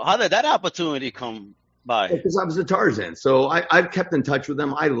 Oh, how did that opportunity come by? Because I was a Tarzan. So I've kept in touch with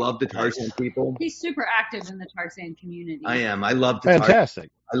them. I love the Tarzan people. He's super active in the Tarzan community. I am. I love fantastic.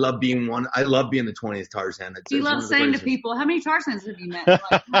 I love being one. I love being the 20th Tarzan. He loves saying to people, "How many Tarzans have you met?"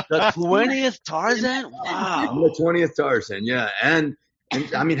 The 20th Tarzan? Wow. I'm the 20th Tarzan, yeah. And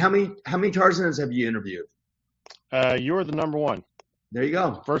I mean, how many Tarzans have you interviewed? You're the number one. There you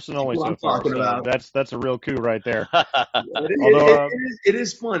go. First and only so far. So that's a real coup right there. It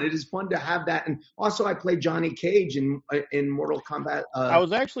is fun. It is fun to have that. And also, I played Johnny Cage in Mortal Kombat. I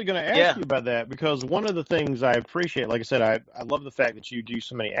was actually going to ask you about that, because one of the things I appreciate, like I said, I love the fact that you do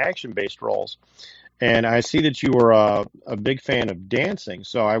so many action-based roles. And I see that you are a big fan of dancing.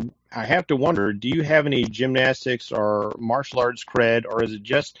 So I have to wonder, do you have any gymnastics or martial arts cred, or is it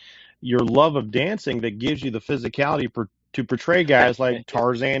just your love of dancing that gives you the physicality to portray guys like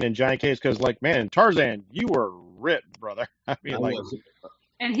Tarzan and Johnny Cage? Because, like, man, Tarzan, you were ripped, brother. I mean,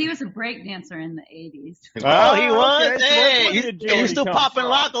 and he was a break dancer in the 80s. Oh, he was? Okay. Hey, you still popping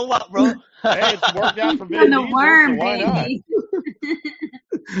lock or what, bro? Hey, it's worked out for me. On the worm, baby.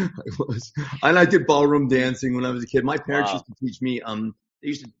 And I did ballroom dancing when I was a kid. My parents used to teach me. They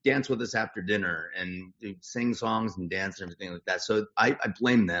used to dance with us after dinner and sing songs and dance and everything like that. So I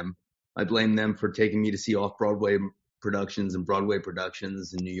blame them. I blame them for taking me to see off-Broadway productions and Broadway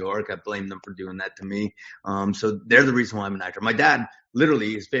productions in New York. I blame them for doing that to me. So they're the reason why I'm an actor. My dad,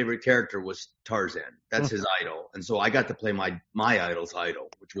 literally, his favorite character was Tarzan. That's his idol. And so I got to play my idol's idol,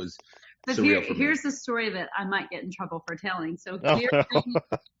 which was surreal for me. Here's the story that I might get in trouble for telling. So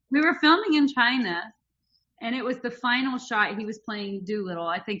we were filming in China, and it was the final shot. He was playing Doolittle.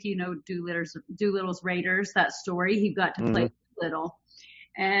 I think you know Doolittle's Raiders, that story. He got to play Doolittle.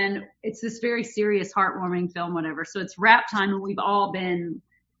 And it's this very serious, heartwarming film, whatever. So it's wrap time, and we've all been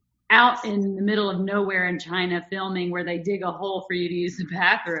out in the middle of nowhere in China filming where they dig a hole for you to use the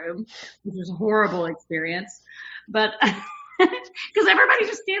bathroom, which was a horrible experience. But because everybody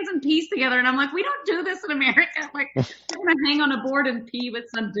just stands and pees together, and I'm like, we don't do this in America. Like, we're gonna hang on a board and pee with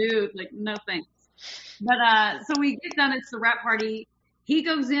some dude. Like, no thanks. But so we get done. It's the wrap party. He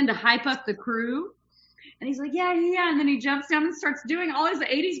goes in to hype up the crew, and he's like, yeah, and then he jumps down and starts doing all his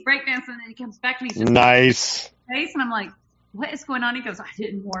 80s breakdance, and then he comes back and he's just nice. Face, and I'm like, what is going on? He goes, I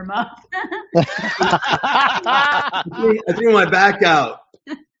didn't warm up. I threw my back out.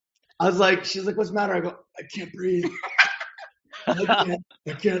 I was like, she's like, what's the matter? I go, I can't breathe. I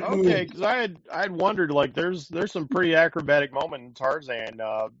can't move. Okay, because I had wondered, like, there's some pretty acrobatic moment in Tarzan.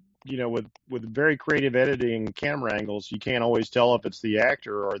 With very creative editing and camera angles, you can't always tell if it's the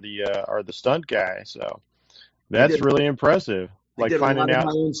actor or the stunt guy. So that's really impressive. Like finding out.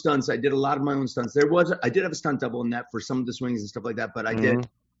 My own stunts. I did a lot of my own stunts. I did have a stunt double in that for some of the swings and stuff like that, but I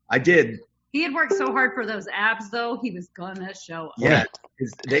did. He had worked so hard for those abs, though. He was gonna show up. Yeah,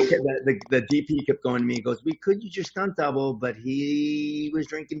 the DP kept going to me. He goes, "We could use your stunt double, but he was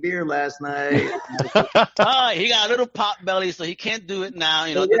drinking beer last night." He got a little pop belly, so he can't do it now.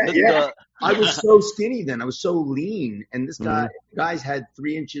 You know. I was so skinny then. I was so lean, and this guys had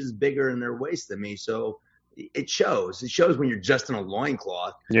 3 inches bigger in their waist than me. So it shows. It shows when you're just in a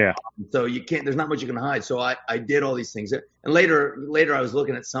loincloth. Yeah. So you can't. There's not much you can hide. So I did all these things, and later I was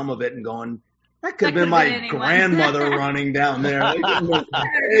looking at some of it and going, that could have been my grandmother running down there.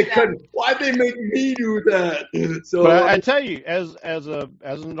 Why'd they make me do that? So, but I tell you, as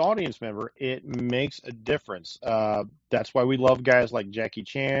an audience member, it makes a difference. That's why we love guys like Jackie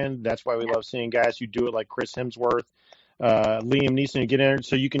Chan. That's why we love seeing guys who do it like Chris Hemsworth, Liam Neeson, get in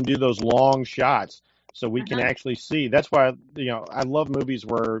so you can do those long shots. So we can actually see. That's why I love movies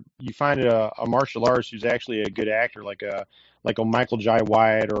where you find a martial artist who's actually a good actor, like a Michael Jai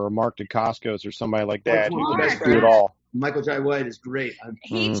White or a Mark Dacascos or somebody like that who can just do it all. Michael Jai White is great.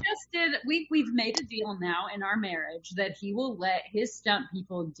 He just did. We've made a deal now in our marriage that he will let his stunt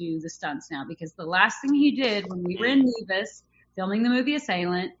people do the stunts now, because the last thing he did when we were in Nevis filming the movie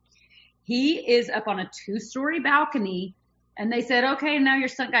Assailant, he is up on a 2-story balcony. And they said, okay, now your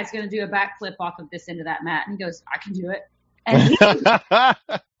stunt guy's going to do a backflip off of this into that mat. And he goes, I can do it. And he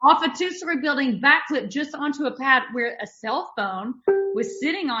off a 2-story building backflip just onto a pad where a cell phone was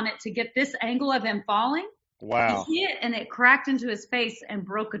sitting on it to get this angle of him falling. Wow. He hit and it cracked into his face and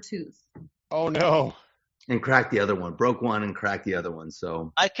broke a tooth. Oh, no. And cracked the other one. Broke one and cracked the other one.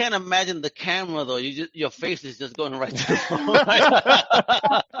 So I can't imagine the camera, though. Your face is just going right to the phone.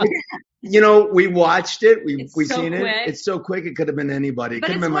 We watched it. We've seen quick. it. It's so quick. It could have been anybody. It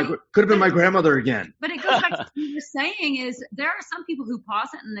could have been my grandmother again. But it goes back to what you were saying is there are some people who pause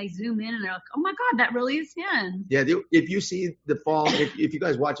it and they zoom in and they're like, oh my God, that really is him. Yeah. If you see the fall, if you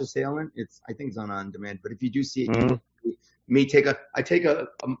guys watch Assailant, I think it's on demand. But if you do see it, I'm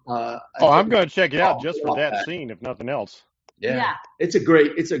going to check it out just for that scene, if nothing else. Yeah. It's a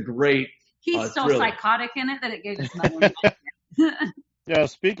great. He's so psychotic in it that it gave us another. Yeah,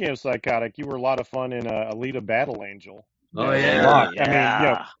 speaking of psychotic, you were a lot of fun in Alita Battle Angel. Oh, yeah. I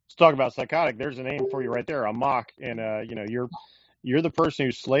mean, let's talk about psychotic. There's a name for you right there, Amok. And, you're the person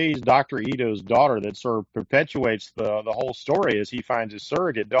who slays Dr. Ito's daughter that sort of perpetuates the whole story as he finds his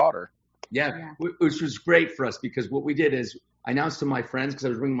surrogate daughter. Yeah, which was great for us because what we did is I announced to my friends because I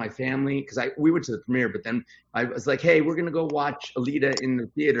was bringing my family because we went to the premiere, but then I was like, hey, we're going to go watch Alita in the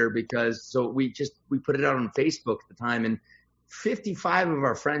theater so we put it out on Facebook at the time, and 55 of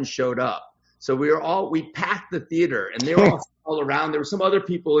our friends showed up. So we packed the theater, and they were all around. There were some other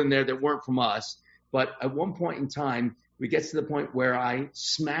people in there that weren't from us, but at one point in time, we get to the point where I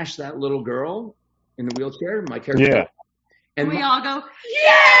smashed that little girl in the wheelchair, my character. Yeah. And we all go,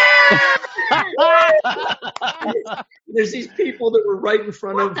 yeah! There's these people that were right in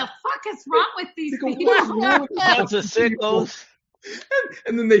front of. What the fuck is wrong with these people? Bunch of sickos.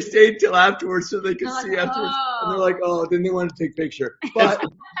 And then they stayed till afterwards so they could see afterwards. And they're like, oh, then they wanted to take a picture. But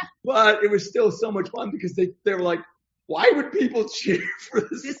it was still so much fun because they were like, why would people cheer for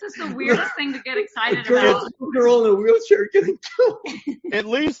this? This is the weirdest thing to get excited about. A girl in a wheelchair getting killed. At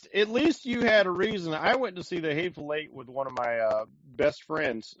least you had a reason. I went to see The Hateful Eight with one of my best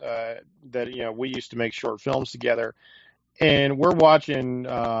friends that we used to make short films together, and we're watching.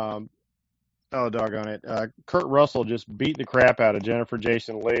 Oh, doggone it! Kurt Russell just beat the crap out of Jennifer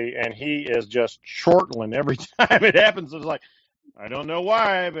Jason Leigh, and he is just chortling every time it happens. It's like, I don't know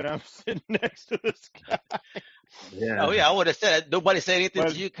why, but I'm sitting next to this guy. Yeah. Oh yeah, I would have said that. Nobody said anything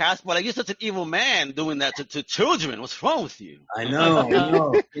But- to you, Casper. Like, you're such an evil man doing that to children. What's wrong with you? I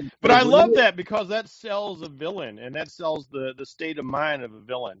know. But I love that because that sells a villain, and that sells the state of mind of a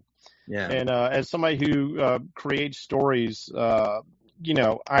villain. Yeah. And as somebody who creates stories, you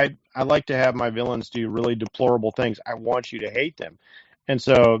know, I like to have my villains do really deplorable things. I want you to hate them. And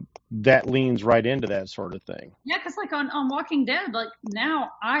so that leans right into that sort of thing. Yeah, because like on Walking Dead, like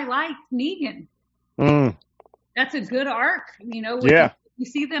now I like Negan. Mm, That's a good arc, you know. yeah. You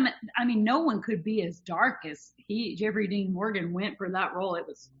see them. I mean, no one could be as dark as Jeffrey Dean Morgan went for that role. It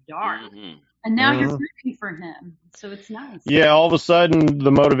was dark, Mhm. and now you're Mhm. rooting for him, so it's nice. Yeah, all of a sudden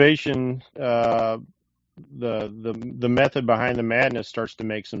the motivation, the method behind the madness starts to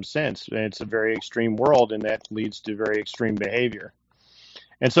make some sense. And it's a very extreme world, and that leads to very extreme behavior.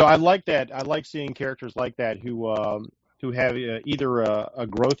 And so I like that. I like seeing characters like that who have either a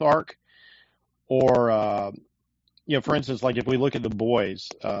growth arc or you know, for instance, like if we look at The Boys,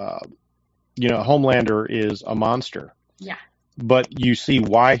 you know, Homelander is a monster. Yeah. But you see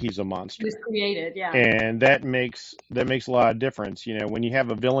why he's a monster. He was created, yeah. And that makes a lot of difference. You know, when you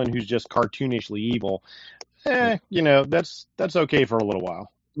have a villain who's just cartoonishly evil, you know, that's okay for a little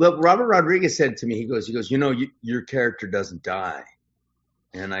while. Look, Robert Rodriguez said to me, he goes, you know, your character doesn't die.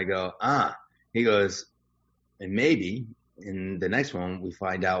 And I go, He goes, and maybe in the next one we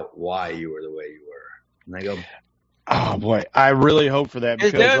find out why you were the way you were. And I go, oh boy, I really hope for that.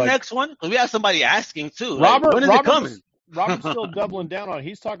 Is Because, there a like, next one? 'Cause we have somebody asking too. Robert, when is it coming? Robert's still doubling down on it.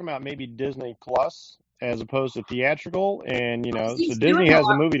 He's talking about maybe Disney Plus as opposed to theatrical, and you know, He's so Disney doing a has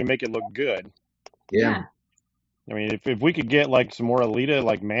the lot. movie to make it look good. yeah. I mean, if we could get like some more Alita,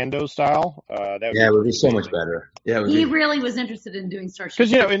 like Mando style, that would Yeah, it would be so much better. Yeah, it would He be. really was interested in doing Starship.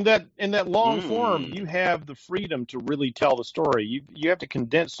 because you know, in that long Mm. form, you have the freedom to really tell the story. You have to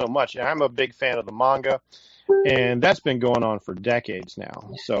condense so much. And I'm a big fan of the manga, and that's been going on for decades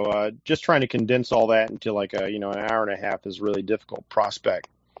now. So just trying to condense all that into like an hour and a half is a really difficult prospect.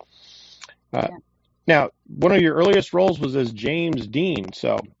 Now, one of your earliest roles was as James Dean.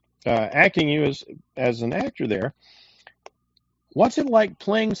 So acting you as an actor there. What's it like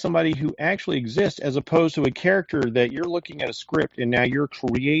playing somebody who actually exists as opposed to a character that you're looking at a script and now you're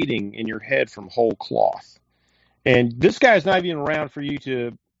creating in your head from whole cloth? And this guy's not even around for you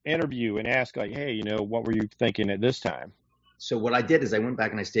to interview and ask, like, hey, you know, what were you thinking at this time? So what I did is I went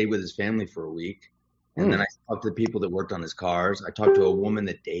back and I stayed with his family for a week. And then I talked to the people that worked on his cars. I talked to a woman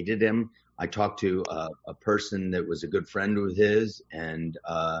that dated him. I talked to a person that was a good friend of his. And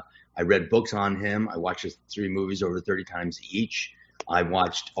I read books on him. I watched his 3 movies over 30 times each. I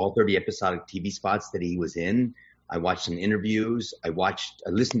watched all 30 episodic TV spots that he was in. I watched some interviews. I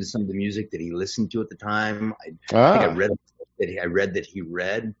listened to some of the music that he listened to at the time. I think I read that he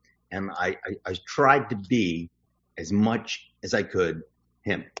read. And I tried to be as much as I could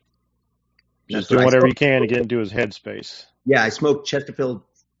him. Just doing whatever you can to get into his headspace. Yeah, I smoked Chesterfield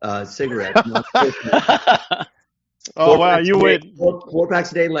cigarettes. Oh, wow, you went. 4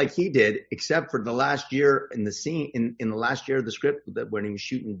 packs a day like he did, except for the last year in the scene, in the last year of the script, that when he was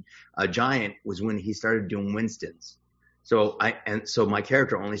shooting Giant was when he started doing Winstons. So my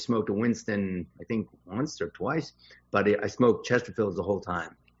character only smoked a Winston, I think once or twice, but I smoked Chesterfields the whole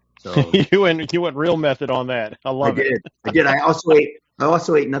time. So you went real method on that. I love it. I did. I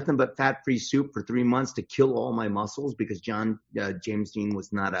also ate nothing but fat-free soup for 3 months to kill all my muscles because James Dean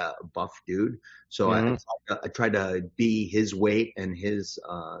was not a buff dude. So I tried to be his weight and his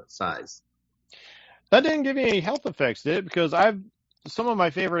size. That didn't give you any health effects, did it? Because some of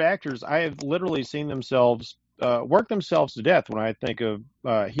my favorite actors, I have literally seen themselves work themselves to death. When I think of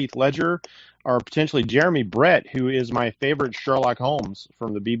Heath Ledger or potentially Jeremy Brett, who is my favorite Sherlock Holmes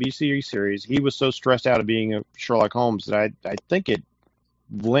from the BBC series. He was so stressed out of being a Sherlock Holmes that I think it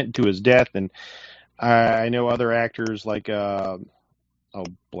went to his death. And I know other actors like Matt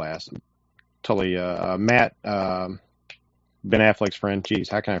Ben Affleck's friend. Jeez,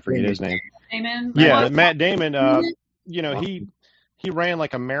 how can I forget his name? Damon. Yeah, Matt Damon. You know, he ran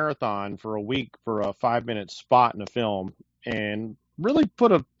like a marathon for a week for a 5-minute spot in a film and really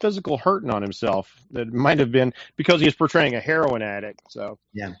put a physical hurting on himself that might have been because he was portraying a heroin addict. So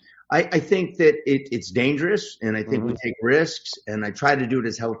yeah, I think that it's dangerous, and I think we take risks, and I try to do it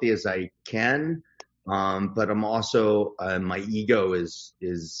as healthy as I can. But I'm also my ego is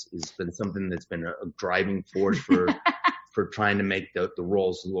been something that's been a driving force for trying to make the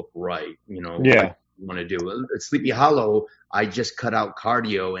roles look right. You know, yeah. Like you want to do at Sleepy Hollow. I just cut out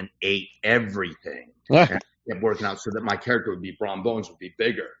cardio and ate everything. And kept working out so that my character would be Bron Bones would be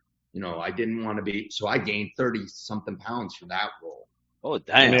bigger. You know, I didn't want to be, so I gained 30 something pounds for that role. Oh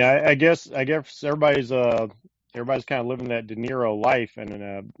damn! I mean, I guess everybody's everybody's kind of living that De Niro life,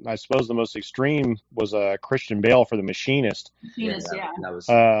 and I suppose the most extreme was Christian Bale for The Machinist. Machinist, yeah. That was.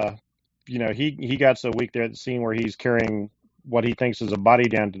 He got so weak there at the scene where he's carrying what he thinks is a body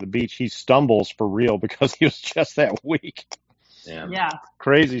down to the beach. He stumbles for real because he was just that weak. Yeah.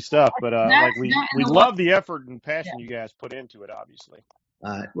 Crazy stuff, but we love the effort and passion you guys put into it, obviously.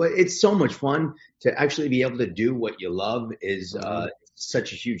 Well, it's so much fun to actually be able to do what you love is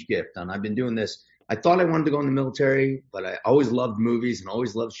such a huge gift. And I've been doing this. I thought I wanted to go in the military, but I always loved movies and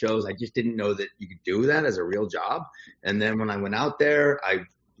always loved shows. I just didn't know that you could do that as a real job. And then when I went out there, I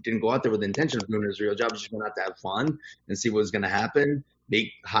didn't go out there with the intention of doing it as a real job. I just went out to have fun and see what was going to happen,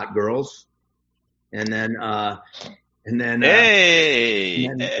 meet hot girls, and then marry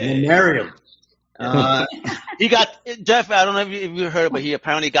them. He got Jeff. I don't know if you heard, but he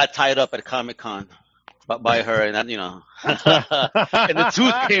apparently got tied up at Comic-Con by her, and and the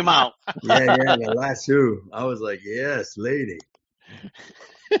tooth came out. Yeah, the lasso. I was like, yes, lady.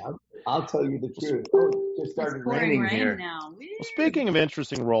 I'll tell you the truth. Oh, it just started raining here. Now. Well, speaking of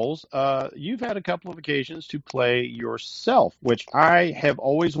interesting roles, you've had a couple of occasions to play yourself, which I have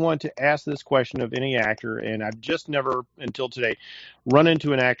always wanted to ask this question of any actor, and I've just never, until today, run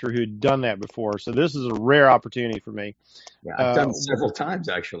into an actor who'd done that before. So this is a rare opportunity for me. Yeah, I've done it several times,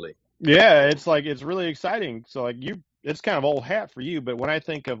 actually. Yeah, it's really exciting. So it's kind of old hat for you, but when I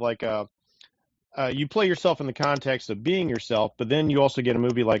think of you play yourself in the context of being yourself, but then you also get a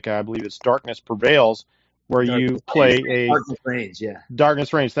movie like I believe it's Darkness Prevails, where you play Darkness Reigns, yeah.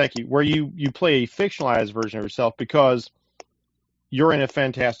 Darkness Reigns, thank you. Where you play a fictionalized version of yourself because you're in a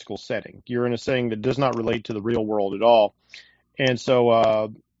fantastical setting. You're in a setting that does not relate to the real world at all. And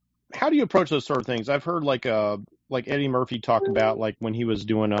so how do you approach those sort of things? I've heard like Eddie Murphy talk about like when he was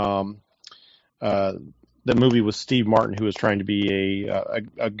doing the movie with Steve Martin, who was trying to be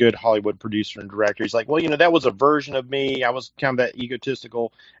a good Hollywood producer and director. He's like, well, that was a version of me. I was kind of that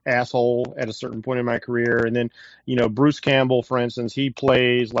egotistical asshole at a certain point in my career. And then, Bruce Campbell, for instance, he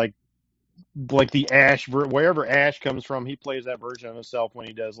plays like the Ash, wherever Ash comes from, he plays that version of himself when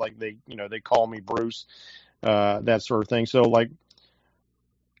he does like they call me Bruce, that sort of thing. So like,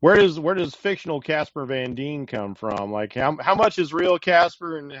 where does fictional Casper Van Dien come from? Like how much is real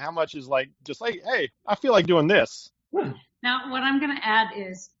Casper and how much is like just like, hey, I feel like doing this. Now, what I'm going to add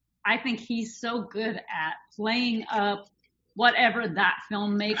is I think he's so good at playing up whatever that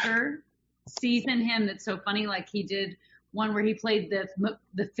filmmaker sees in him that's so funny. Like he did one where he played the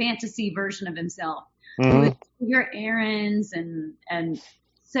fantasy version of himself. Who would do your errands and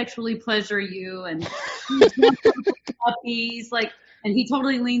sexually pleasure you and puppies, like. And he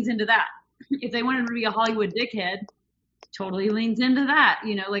totally leans into that. If they wanted him to be a Hollywood dickhead, totally leans into that.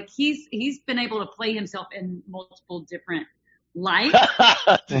 Like he's been able to play himself in multiple different lights.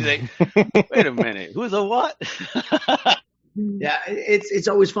 Wait a minute, who's a what? Yeah, it's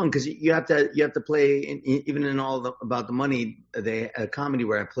always fun because you have to play even in all about the money. A comedy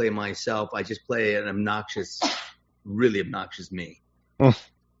where I play myself, I just play an really obnoxious me,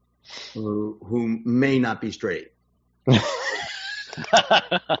 who may not be straight. Classic.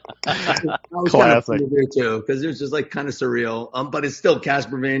 Kind of there too, because it was just like kind of surreal. But it's still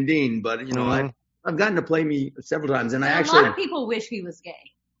Casper Van Dien. But I've gotten to play me several times, and a lot of people wish he was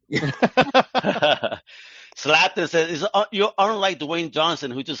gay. Slapton says, "You're unlike Dwayne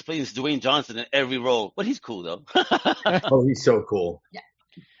Johnson, who just plays Dwayne Johnson in every role." But he's cool though. Oh, he's so cool. Yeah.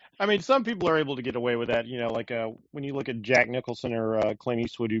 I mean, some people are able to get away with that, like when you look at Jack Nicholson or Clint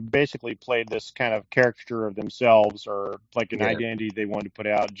Eastwood, who basically played this kind of caricature of themselves or like an identity they wanted to put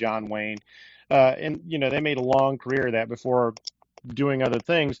out, John Wayne. And, they made a long career of that before doing other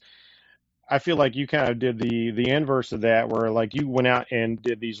things. I feel like you kind of did the inverse of that, where like you went out and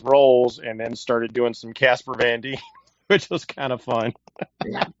did these roles and then started doing some Casper Van Dien, which was kind of fun.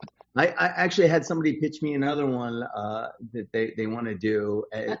 Yeah. I actually had somebody pitch me another one that they want to do.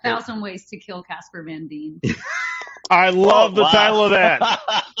 1,000 Ways to Kill Casper Van Dien. I love the title of that.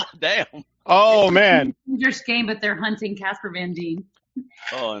 Damn. Oh, man. Dangerous game, but they're hunting Casper Van Dien.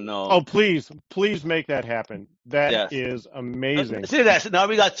 Oh, no. Oh, please make that happen. That is amazing. See that? So now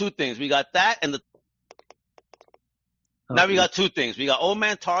we got two things. We got that and now we got two things. We got Old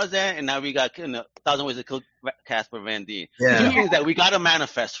Man Tarzan, and now we got 1,000 Ways to Kill Casper Van Dien. Yeah. Two things that we got to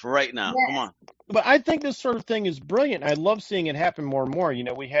manifest right now. Yes. Come on. But I think this sort of thing is brilliant. I love seeing it happen more and more.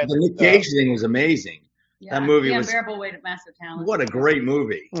 We had the Nick Cage thing was amazing. Yeah, that movie was Unbearable Weight of Massive Talent. What a great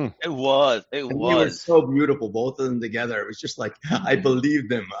movie. It was. They were so beautiful, both of them together. It was just like, I believed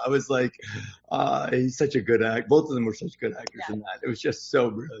them. I was like, he's such a good actor. Both of them were such good actors in that. It was just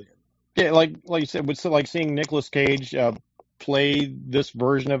so brilliant. Yeah, like you said, it's like seeing Nicolas Cage play this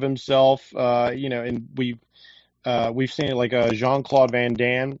version of himself, and we've seen it like Jean-Claude Van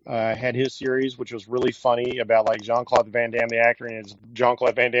Damme had his series, which was really funny about like Jean-Claude Van Damme, the actor, and it's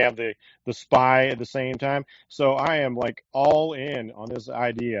Jean-Claude Van Damme, the spy at the same time. So I am like all in on this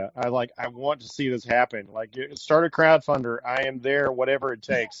idea. I want to see this happen. Like, start a crowdfunder. I am there, whatever it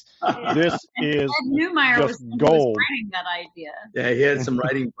takes. This is Ed Neumeyer just was gold. writing that idea. Yeah, he had some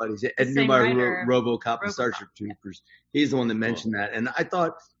writing buddies. Ed Same Neumeyer writer. wrote RoboCop and Starship Troopers. He's the one that mentioned that, and I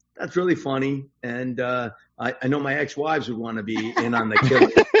thought that's really funny. And I know my ex-wives would want to be in on the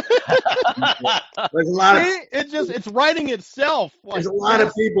killing. There's a lot of It's writing itself. Like, there's a lot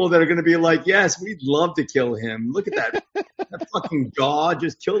of people that are going to be like, yes, we'd love to kill him. Look at that fucking jaw.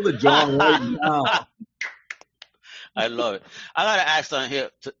 Just kill the jaw right now. I love it. I gotta ask something here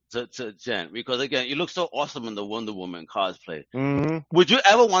to Jen, because again, you look so awesome in the Wonder Woman cosplay. Mm-hmm. Would you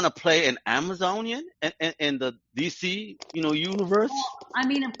ever want to play an Amazonian in the DC, universe? Well, I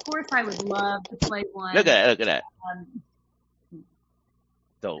mean, of course, I would love to play one. Look at that.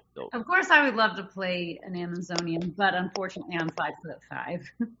 Dope. Of course, I would love to play an Amazonian, but unfortunately, I'm 5'5".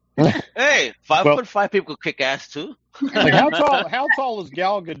 Hey, 5'5" people could kick ass too. Like, how tall is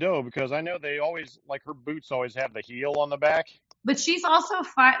Gal Gadot? Because I know they always, like, her boots always have the heel on the back. But she's also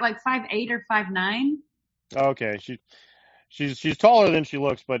 5'8" or 5'9". Okay, she's taller than she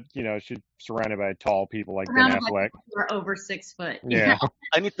looks, but she's surrounded by tall people like Ben Affleck. Who are over 6 foot. Yeah.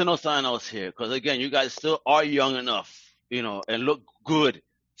 I need to know something else here, because again, you guys still are young enough, and look good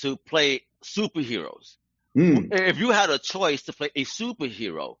to play superheroes. If you had a choice to play a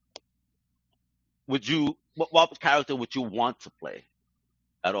superhero, what character would you want to play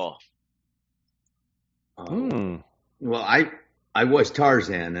at all? Well, I was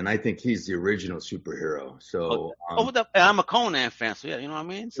Tarzan, and I think he's the original superhero. So, and I'm a Conan fan, so yeah, you know what I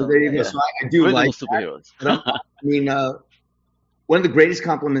mean. So there you go. So I do original like superheroes. I mean, one of the greatest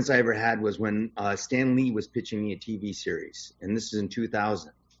compliments I ever had was when Stan Lee was pitching me a TV series, and this is in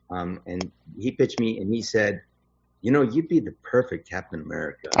 2000. And he pitched me, and he said, you'd be the perfect Captain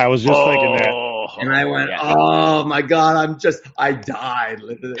America. I was just thinking that. And I went, oh, my God, I died.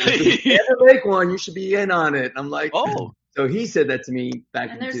 If you ever make one, you should be in on it. I'm like, oh. So he said that to me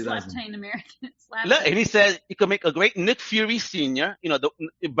back in 2000. And there's Latin Americans. And he said you could make a great Nick Fury Sr.,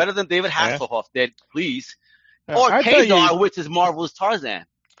 better than David Hasselhoff did, please. Or Kadar, which is Marvel's Tarzan.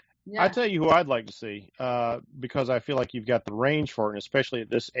 Yeah. I tell you who I'd like to see, because I feel like you've got the range for it, and especially at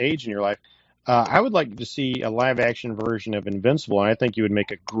this age in your life. I would like to see a live-action version of Invincible, and I think you would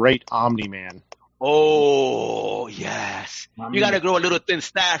make a great Omni-Man. Oh, yes. You got to grow a little thin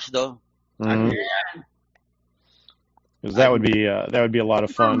stash, though. Mm-hmm. Yeah. Because that would be a lot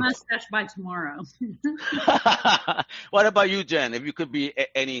of fun. Mustache by tomorrow. What about you, Jen? If you could be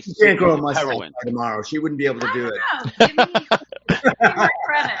any she can't grow a mustache by tomorrow. She wouldn't be able to do it. Give me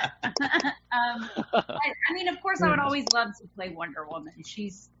credit. I mean, of course, I would always love to play Wonder Woman.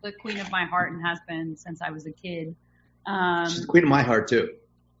 She's the queen of my heart and has been since I was a kid. She's the queen of my heart too.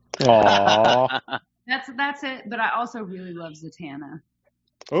 Aww. That's it. But I also really love Zatanna.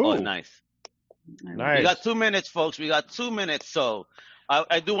 Ooh. Oh, nice. Nice. We got 2 minutes, folks. We got 2 minutes. So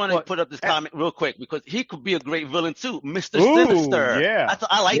I do want to put up this comment real quick, because he could be a great villain too, Mr. Sinister. Yeah.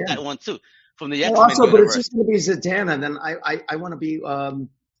 I like that one too, from the X-Men also, universe. but it's just going to be Zatanna. Then I want to be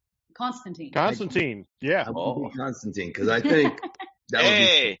Constantine. Yeah. I want to be Constantine, because I think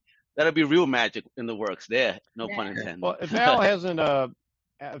that'll be real magic in the works there. No pun intended. Well, if Al hasn't asked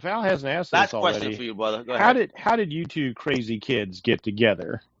Last this already, question for you, brother. Go ahead. How did you two crazy kids get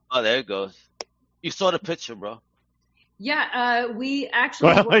together? Oh, there it goes. You saw the picture, bro. Yeah, we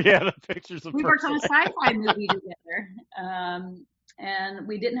actually the pictures of we worked on a sci-fi movie together, and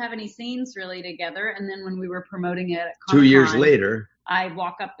we didn't have any scenes really together. And then when we were promoting it at Comic-Con, 2 years later, I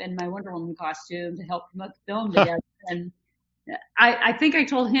walk up in my Wonder Woman costume to help promote the film together. And I think I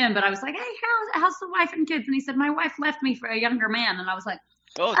told him, but I was like, "Hey, how's the wife and kids?" And he said, "My wife left me for a younger man." And I was like,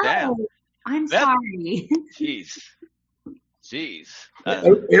 "Oh, damn! I'm sorry." Jeez.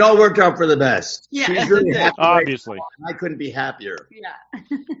 It all worked out for the best. Yeah, she's really happy. Obviously, I couldn't be happier. Yeah.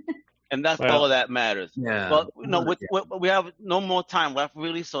 And that's all that matters. Yeah. Well, we have no more time left,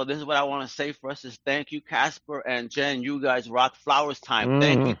 really. So this is what I want to say first is thank you, Casper and Jen. You guys rock Flowers Time.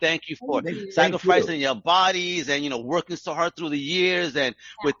 Thank you for sacrificing your bodies and, working so hard through the years. And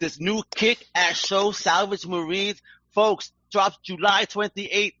with this new kick-ass show, Salvage Marines, folks, drops July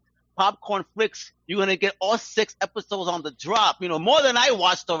 28th. Popcorn Flicks. You're going to get all 6 episodes on the drop. More than I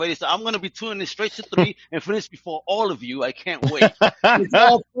watched already. So I'm going to be tuning in straight to 3 and finish before all of you. I can't wait. It's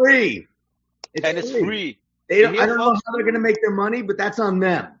all free. It's free. I don't know how they're going to make their money, but that's on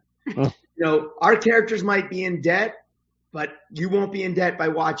them. Our characters might be in debt, but you won't be in debt by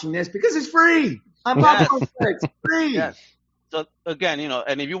watching this because it's free. on Popcorn Flicks, free. Yes. So again,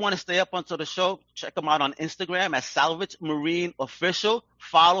 and if you want to stay up onto the show, check them out on Instagram at Salvage Marine Official.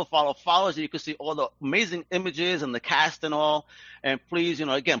 Follow, so you can see all the amazing images and the cast and all. And please,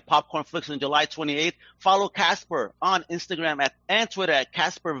 again, Popcorn Flicks on July 28th. Follow Casper on Instagram and Twitter at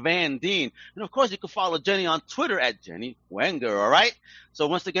Casper Van Dien. And of course, you can follow Jenny on Twitter at Jenny Wenger. All right. So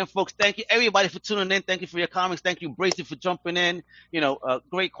once again, folks, thank you everybody for tuning in. Thank you for your comments. Thank you, Bracy, for jumping in.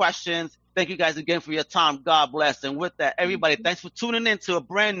 Great questions. Thank you guys again for your time. God bless. And with that, everybody, thanks for tuning in to a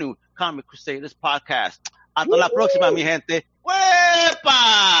brand new Comic Crusaders podcast. Hasta la próxima, mi gente.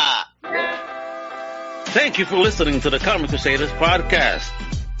 ¡Huepa! Thank you for listening to the Comic Crusaders podcast.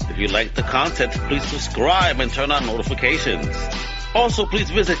 If you like the content, please subscribe and turn on notifications. Also, please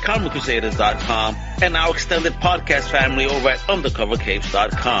visit ComicCrusaders.com and our extended podcast family over at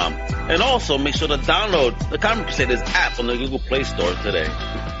UndercoverCapes.com. And also, make sure to download the Comic Crusaders app on the Google Play Store today.